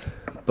growth.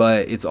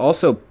 But it's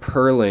also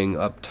purling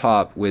up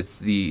top with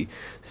the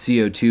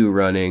CO2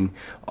 running.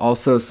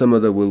 Also, some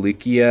of the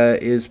Wallachia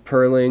is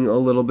purling a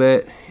little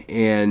bit.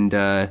 And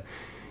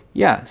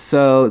yeah,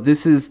 so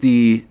this is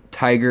the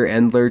Tiger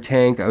Endler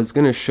tank. I was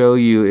going to show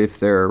you if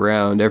they're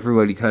around.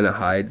 Everybody kind of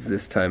hides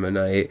this time of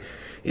night.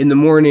 In the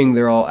morning,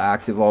 they're all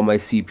active, all my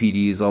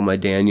CPDs, all my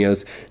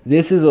Danios.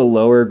 This is a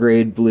lower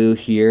grade blue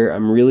here.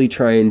 I'm really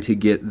trying to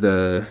get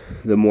the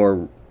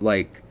more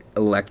like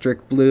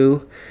electric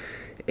blue.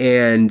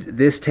 And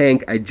this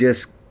tank, I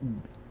just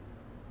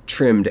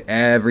trimmed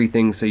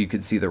everything so you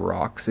could see the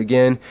rocks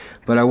again.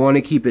 But I want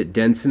to keep it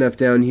dense enough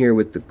down here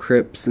with the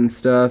crypts and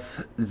stuff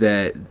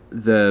that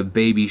the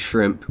baby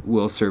shrimp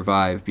will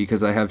survive,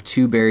 because I have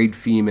 2 buried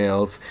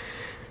females.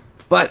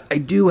 But I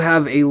do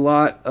have a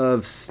lot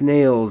of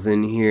snails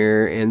in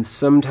here, and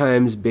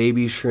sometimes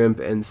baby shrimp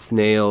and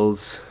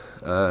snails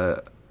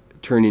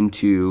turn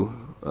into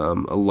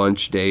a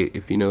lunch date,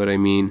 if you know what I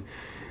mean.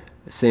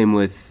 Same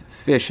with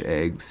fish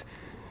eggs.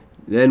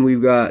 Then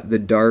we've got the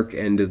dark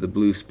end of the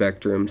blue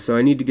spectrum, so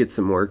I need to get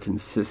some more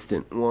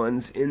consistent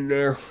ones in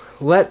there.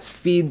 Let's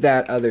feed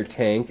that other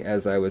tank,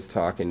 as I was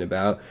talking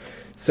about,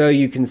 so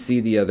you can see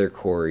the other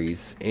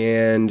cories.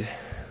 And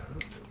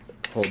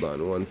hold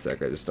on one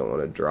sec, I just don't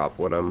want to drop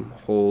what I'm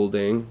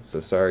holding, so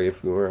sorry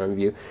if we were on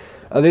view.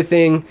 Other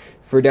thing,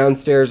 for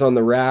downstairs on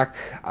the rack,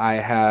 I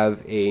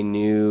have a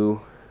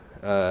new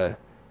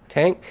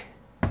tank,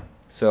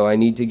 so I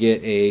need to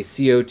get a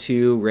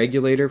CO2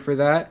 regulator for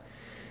that.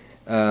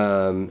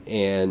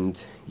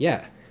 And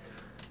yeah,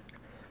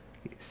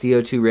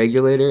 CO2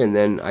 regulator, and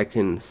then I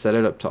can set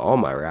it up to all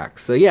my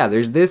racks. So yeah,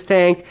 there's this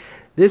tank.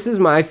 This is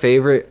my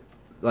favorite,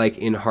 like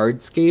in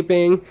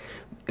hardscaping,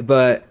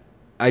 but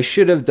I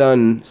should have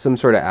done some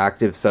sort of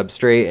active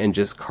substrate and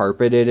just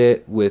carpeted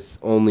it with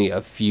only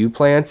a few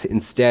plants.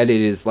 Instead,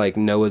 it is like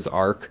Noah's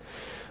Ark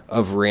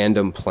of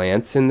random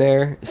plants in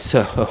there.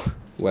 So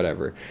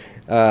whatever.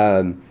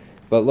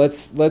 But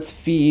let's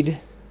feed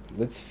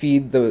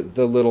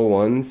the little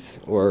ones,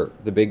 or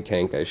the big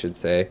tank, I should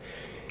say.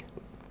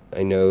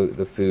 I know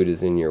the food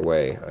is in your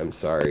way. I'm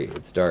sorry.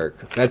 It's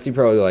dark. Betsy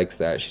probably likes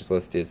that. She's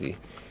less dizzy.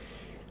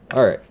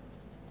 All right.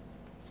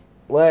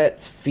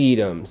 Let's feed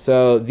them.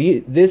 So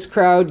this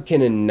crowd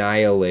can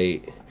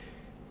annihilate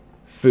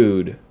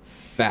food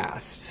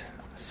fast.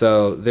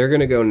 So they're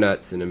going to go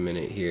nuts in a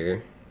minute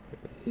here.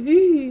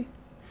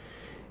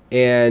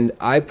 And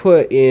I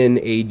put in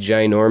a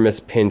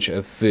ginormous pinch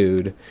of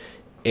food,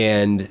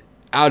 and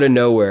out of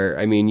nowhere,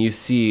 I mean, you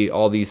see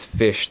all these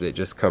fish that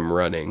just come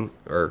running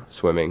or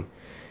swimming,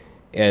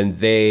 and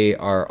they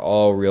are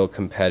all real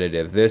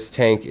competitive. This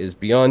tank is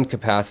beyond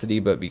capacity,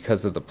 but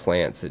because of the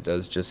plants, it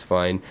does just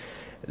fine.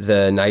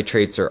 The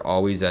nitrates are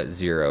always at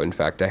 0. In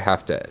fact, I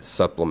have to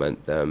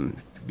supplement them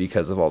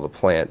because of all the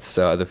plants.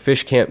 So the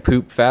fish can't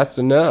poop fast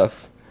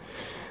enough.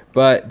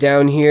 But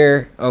down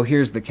here, oh,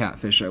 here's the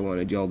catfish I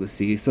wanted y'all to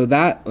see. So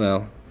that,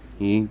 well,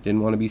 he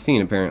didn't want to be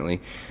seen apparently.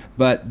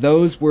 But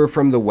those were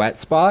from the wet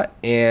spot,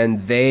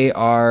 and they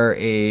are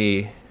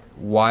a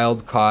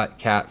wild-caught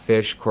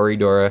catfish,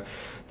 Corridora.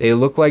 They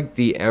look like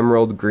the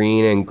emerald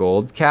green and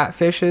gold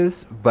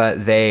catfishes,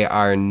 but they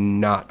are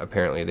not,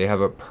 apparently. They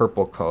have a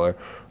purple color.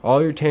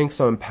 All your tanks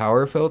on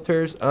power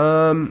filters?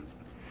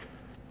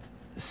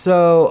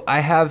 So I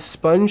have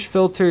sponge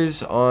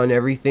filters on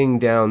everything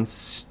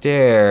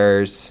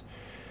downstairs,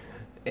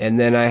 and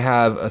then I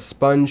have a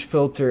sponge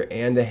filter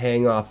and a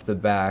hang off the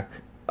back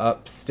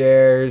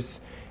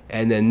upstairs.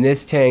 And then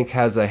this tank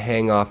has a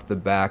hang off the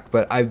back,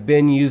 but I've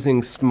been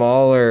using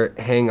smaller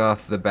hang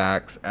off the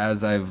backs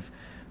as I've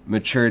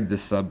matured the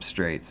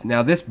substrates.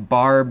 Now this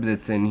barb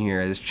that's in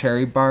here, this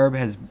cherry barb,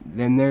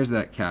 then there's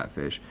that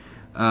catfish.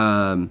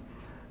 The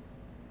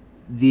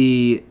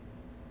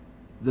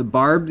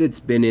barb that's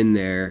been in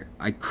there,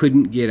 I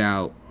couldn't get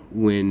out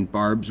when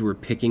barbs were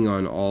picking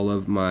on all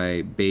of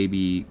my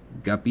baby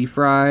guppy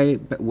fry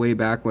way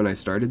back when I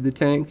started the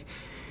tank.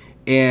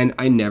 And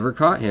I never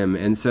caught him,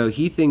 and so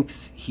he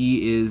thinks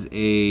he is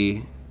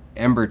a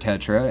ember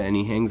tetra, and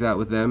he hangs out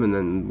with them, and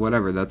then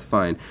whatever, that's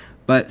fine.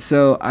 But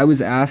so I was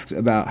asked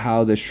about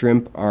how the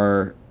shrimp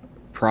are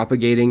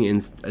propagating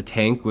in a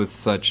tank with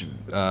such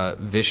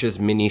vicious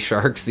mini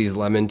sharks, these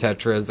lemon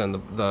tetras and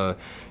the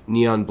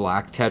neon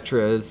black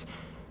tetras.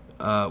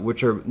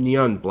 which are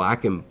neon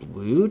black and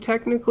blue.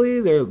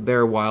 Technically,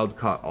 they're wild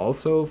caught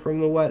also from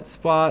the wet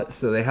spot,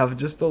 so they have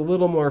just a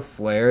little more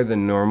flair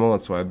than normal.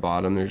 That's why I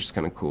bought them. They're just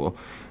kind of cool.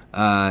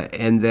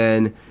 And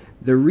then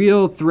the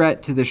real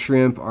threat to the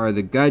shrimp are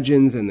the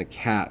gudgeons and the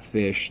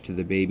catfish to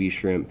the baby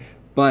shrimp.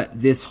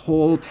 But this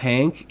whole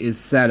tank is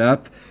set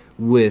up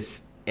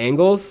with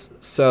angles,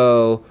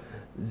 so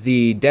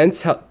the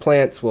dense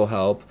plants will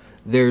help.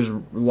 There's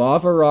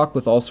lava rock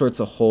with all sorts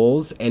of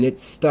holes, and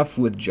it's stuffed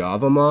with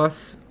Java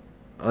moss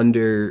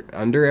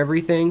under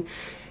everything.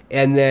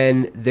 And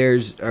then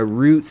there's a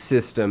root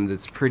system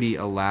that's pretty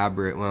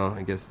elaborate. Well,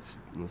 I guess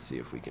let's see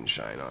if we can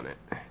shine on it.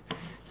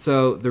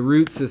 So the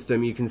root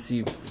system, you can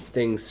see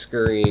things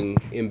scurrying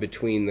in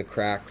between the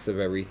cracks of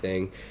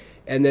everything.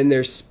 And then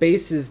there's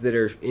spaces that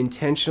are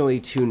intentionally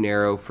too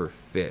narrow for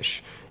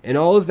fish. And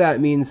all of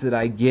that means that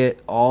I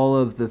get all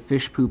of the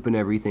fish poop and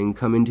everything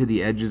coming to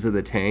the edges of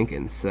the tank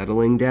and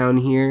settling down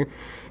here.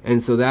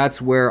 And so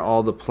that's where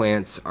all the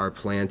plants are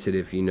planted,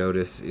 if you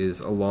notice,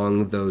 is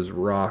along those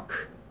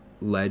rock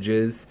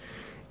ledges.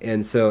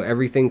 And so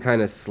everything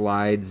kind of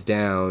slides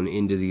down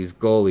into these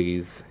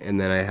gullies, and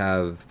then I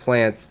have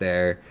plants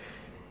there.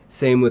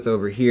 Same with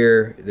over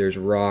here, there's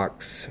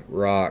rocks,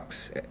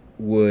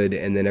 wood,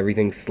 and then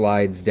everything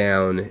slides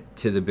down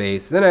to the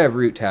base. Then I have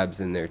root tabs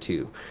in there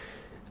too.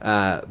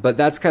 But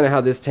that's kind of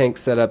how this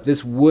tank's set up.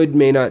 This wood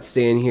may not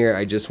stay in here.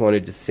 I just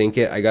wanted to sink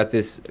it. I got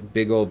this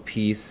big old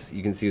piece,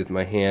 you can see with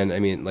my hand. I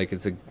mean, like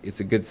it's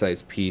a good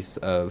sized piece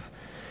of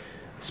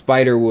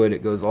spider wood.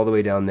 It goes all the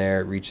way down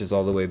there. It reaches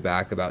all the way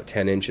back about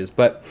 10 inches.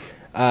 But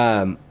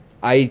I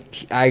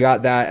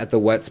got that at the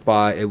wet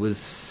spot. It was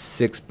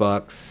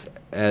 $6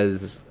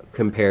 as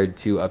compared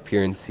to up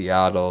here in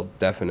Seattle.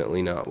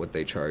 Definitely not what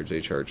they charge.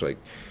 They charge like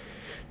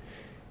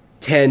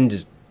 $10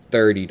 to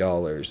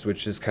 $30,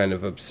 which is kind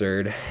of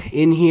absurd.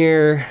 In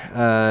here,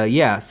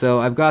 yeah, so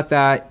I've got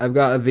that. I've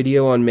got a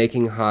video on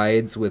making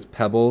hides with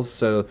pebbles.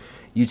 So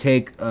you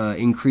take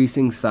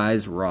increasing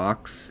size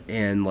rocks,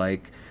 and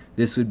like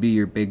this would be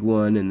your big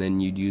one, and then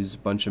you'd use a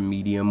bunch of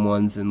medium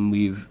ones and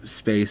leave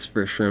space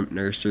for shrimp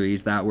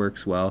nurseries. That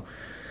works well.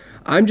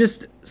 I'm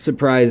just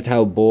surprised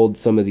how bold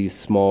some of these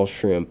small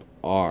shrimp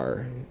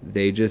are.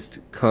 They just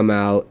come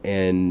out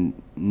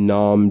and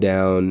nom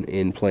down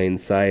in plain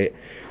sight.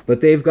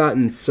 But they've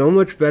gotten so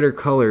much better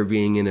color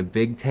being in a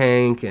big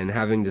tank and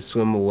having to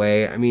swim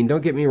away. I mean,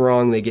 don't get me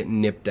wrong, they get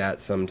nipped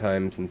at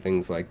sometimes and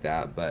things like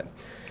that. But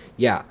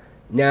yeah.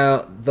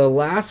 Now, the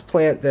last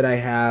plant that I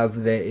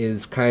have that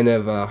is kind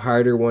of a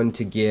harder one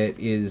to get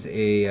is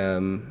a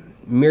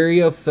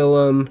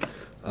Myriophyllum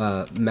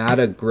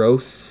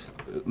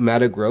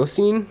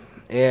matagrossine.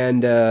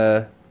 And,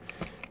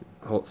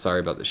 sorry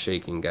about the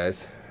shaking,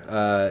 guys.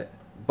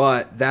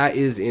 But that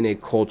is in a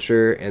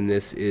culture, and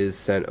this is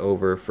sent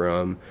over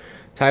from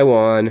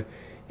Taiwan.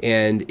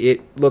 And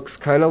it looks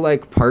kind of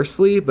like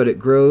parsley, but it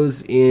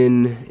grows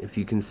in, if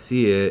you can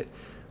see it,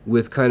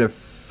 with kind of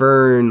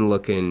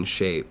fern-looking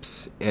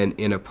shapes and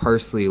in a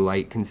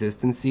parsley-like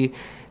consistency.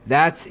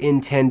 That's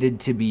intended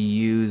to be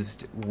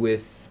used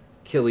with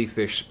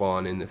killifish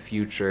spawn in the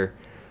future.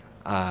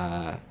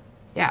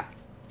 Yeah.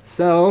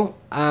 So,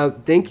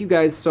 thank you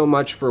guys so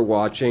much for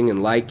watching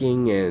and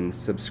liking and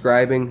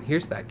subscribing.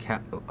 Here's that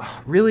cat.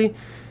 Really?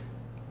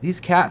 These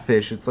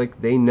catfish, it's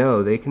like they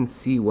know. They can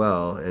see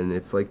well, and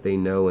it's like they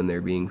know when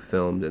they're being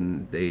filmed,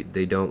 and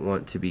they don't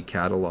want to be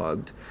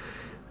cataloged.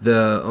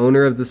 The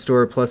owner of the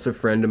store, plus a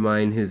friend of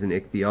mine who's an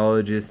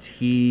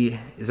ichthyologist,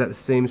 is that the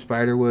same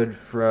spiderwood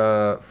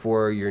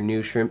for your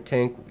new shrimp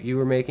tank you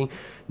were making?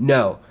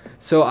 No.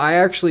 So I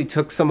actually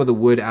took some of the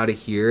wood out of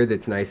here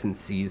that's nice and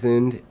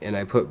seasoned, and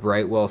I put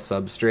Brightwell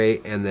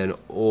substrate and then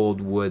old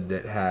wood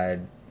that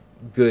had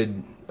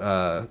good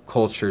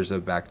cultures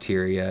of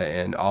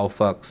bacteria and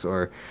alfux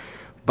or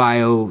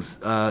bio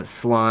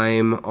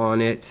slime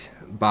on it,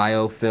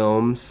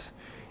 biofilms,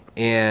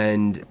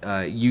 and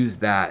use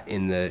that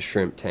in the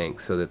shrimp tank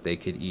so that they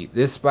could eat.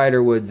 This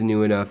spiderwood's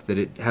new enough that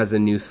it has a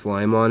new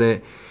slime on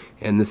it,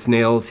 and the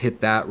snails hit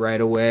that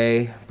right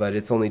away, but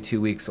it's only 2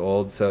 weeks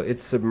old, so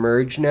it's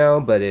submerged now,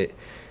 but it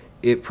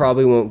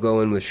probably won't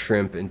go in with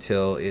shrimp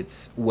until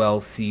it's well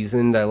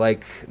seasoned. I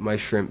like my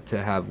shrimp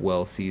to have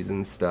well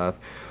seasoned stuff.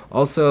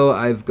 Also,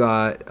 I've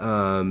got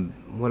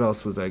what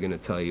else was I going to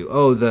tell you?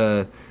 Oh,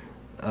 the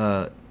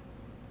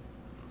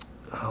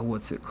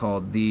what's it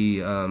called?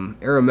 The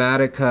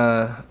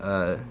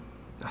aromatica,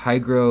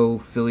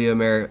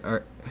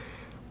 Hygrophillia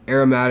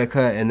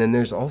aromatica, and then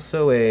there's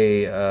also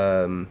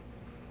a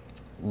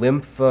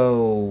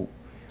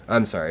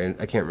I'm sorry,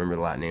 I can't remember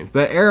the Latin name,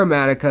 but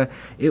aromatica.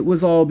 It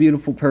was all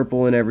beautiful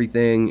purple and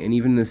everything, and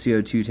even the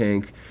CO2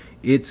 tank,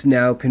 it's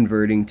now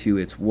converting to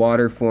its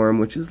water form,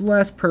 which is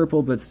less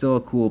purple but still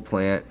a cool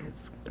plant.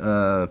 It's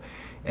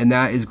and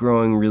that is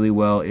growing really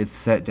well. It's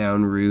set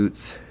down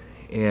roots,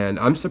 and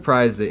I'm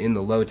surprised that in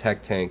the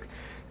low-tech tank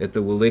that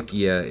the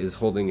Willikia is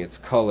holding its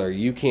color.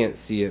 You can't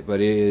see it, but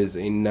it is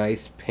a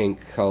nice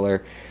pink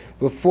color.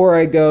 Before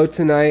I go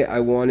tonight, I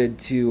wanted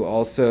to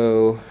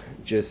also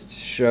just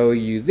show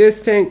you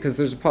this tank because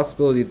there's a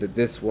possibility that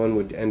this one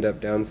would end up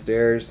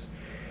downstairs.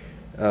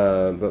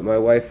 But my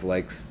wife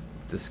likes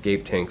the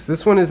scape tanks.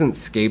 This one isn't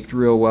scaped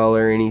real well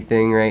or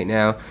anything right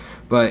now,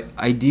 but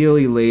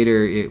ideally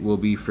later it will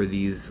be for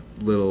these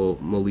little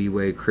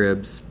Maliwe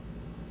cribs.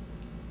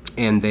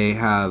 And they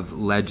have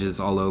ledges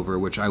all over,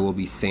 which I will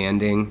be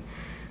sanding,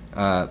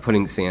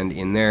 putting sand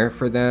in there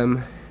for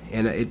them.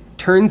 And it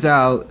turns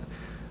out,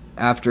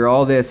 after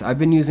all this, I've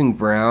been using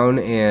brown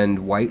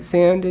and white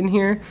sand in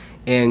here,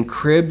 and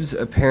cribs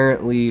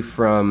apparently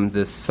from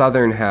the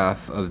southern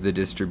half of the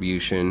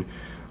distribution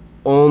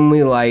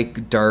only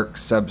like dark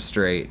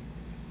substrate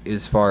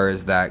as far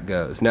as that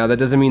goes. Now that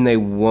doesn't mean they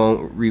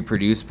won't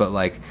reproduce, but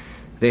like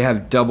they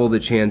have double the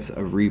chance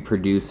of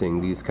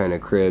reproducing these kind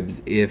of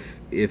cribs if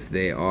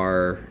they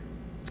are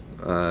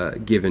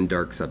given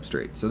dark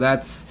substrate. So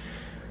that's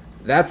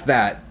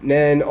that. And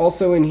then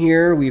also in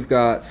here we've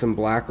got some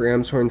black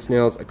ram's horn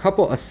snails, a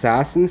couple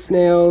assassin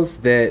snails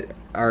that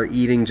are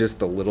eating just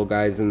the little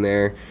guys in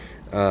there,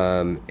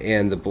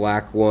 and the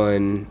black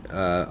one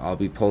I'll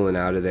be pulling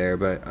out of there,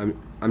 but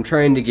I'm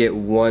trying to get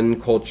one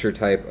culture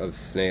type of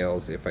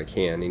snails if I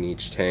can in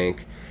each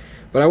tank.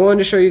 But I wanted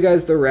to show you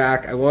guys the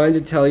rack. I wanted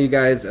to tell you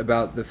guys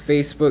about the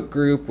Facebook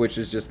group, which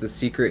is just the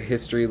secret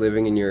history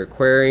living in your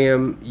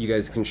aquarium. You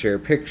guys can share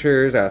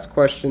pictures, ask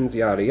questions,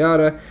 yada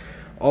yada.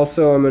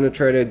 Also, I'm going to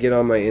try to get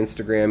on my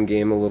Instagram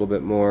game a little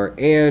bit more.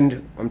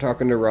 And I'm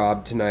talking to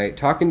Rob tonight,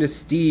 talking to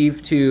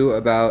Steve too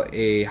about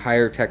a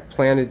higher tech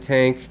planted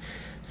tank.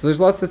 So there's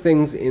lots of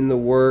things in the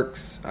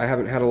works. I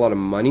haven't had a lot of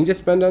money to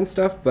spend on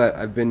stuff, but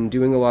I've been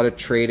doing a lot of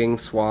trading,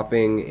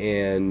 swapping,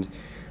 and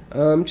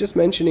just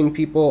mentioning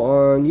people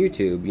on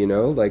YouTube, you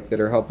know, like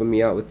that are helping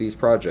me out with these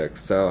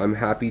projects. So I'm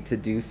happy to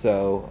do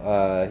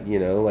so. You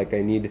know, like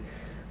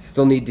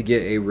still need to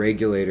get a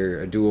regulator,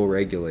 a dual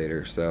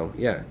regulator. So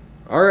yeah.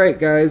 All right,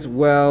 guys.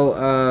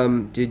 Well,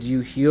 did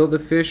you heal the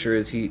fish, or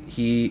is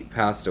he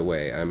passed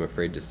away? I'm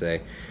afraid to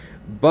say.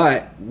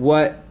 But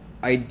what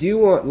I do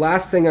want,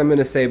 last thing I'm going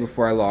to say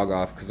before I log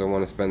off, because I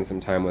want to spend some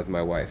time with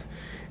my wife,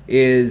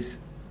 is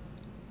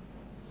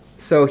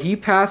so he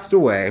passed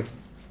away.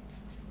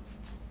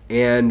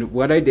 And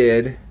what I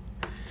did,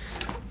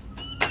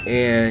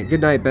 and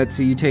good night,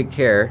 Betsy, you take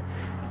care,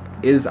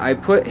 is I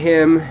put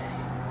him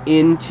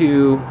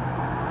into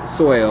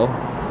soil,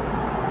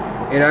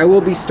 and I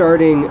will be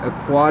starting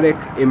aquatic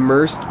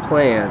immersed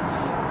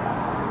plants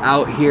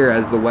out here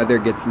as the weather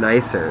gets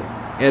nicer.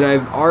 And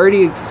I've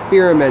already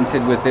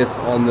experimented with this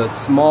on the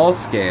small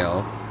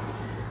scale.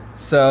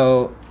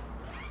 So,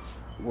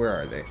 where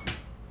are they?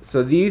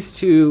 So these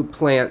two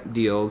plant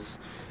deals,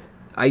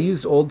 I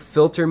used old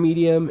filter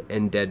medium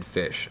and dead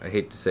fish. I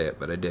hate to say it,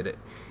 but I did it.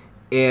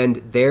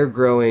 And they're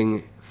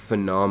growing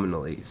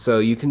phenomenally. So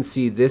you can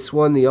see this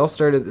one, they all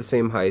start at the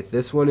same height.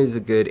 This one is a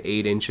good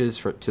 8 inches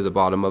to the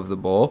bottom of the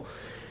bowl.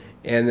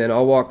 And then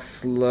I'll walk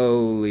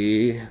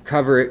slowly,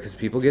 cover it because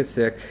people get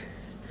sick.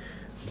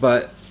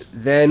 But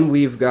then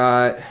we've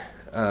got,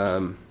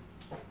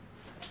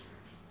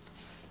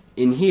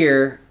 in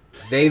here,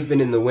 they've been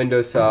in the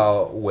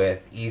windowsill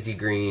with Easy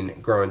Green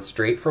growing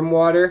straight from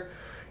water.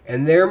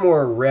 And they're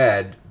more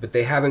red, but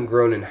they haven't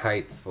grown in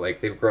height.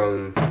 Like they've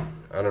grown,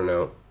 I don't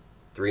know,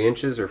 3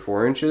 inches or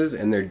 4 inches,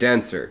 and they're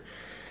denser.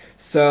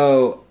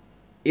 So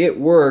it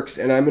works,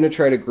 and I'm going to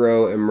try to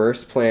grow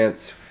immersed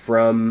plants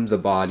from the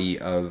body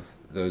of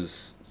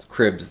those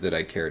cribs that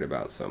I cared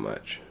about so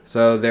much.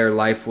 So their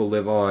life will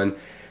live on.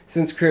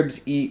 Since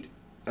cribs eat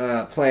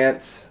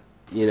plants,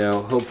 you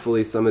know,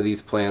 hopefully some of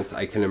these plants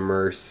I can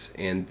immerse,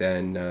 and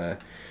then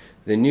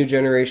the new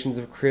generations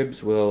of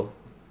cribs will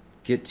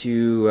get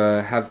to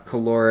have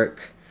caloric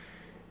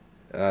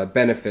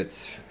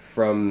benefits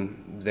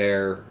from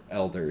their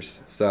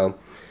elders. So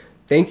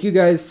thank you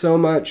guys so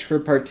much for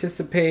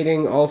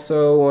participating.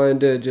 Also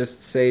wanted to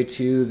just say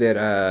too that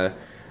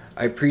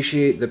I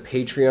appreciate the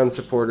Patreon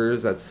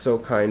supporters. That's so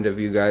kind of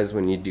you guys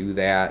when you do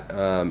that.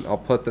 I'll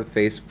put the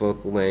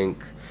Facebook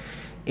link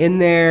in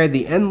there.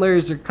 The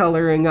Endlers are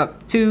coloring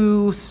up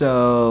too,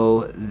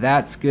 so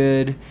that's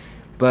good.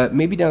 But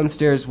maybe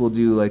downstairs we'll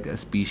do like a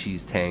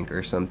species tank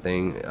or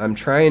something. I'm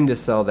trying to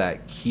sell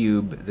that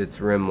cube that's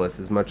rimless.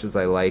 As much as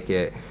I like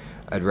it,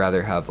 I'd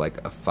rather have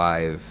like a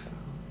 5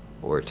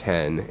 or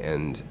 10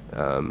 and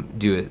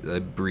do a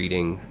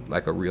breeding,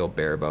 like a real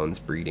bare bones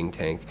breeding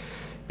tank.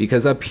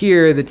 Because up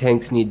here the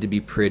tanks need to be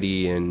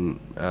pretty and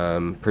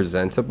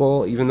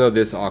presentable, even though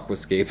this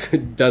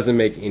aquascape doesn't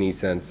make any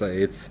sense.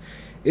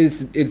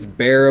 It's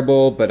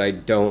bearable, but I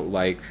don't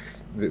like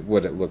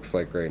what it looks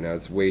like right now.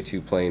 It's way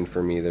too plain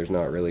for me. There's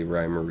not really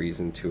rhyme or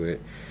reason to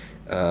it.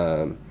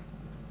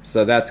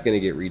 So that's going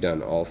to get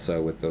redone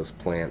also with those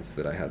plants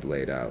that I had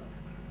laid out.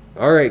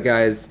 Alright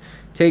guys,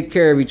 take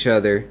care of each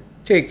other,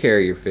 take care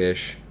of your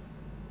fish,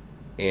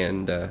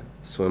 and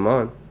swim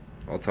on.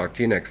 I'll talk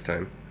to you next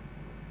time.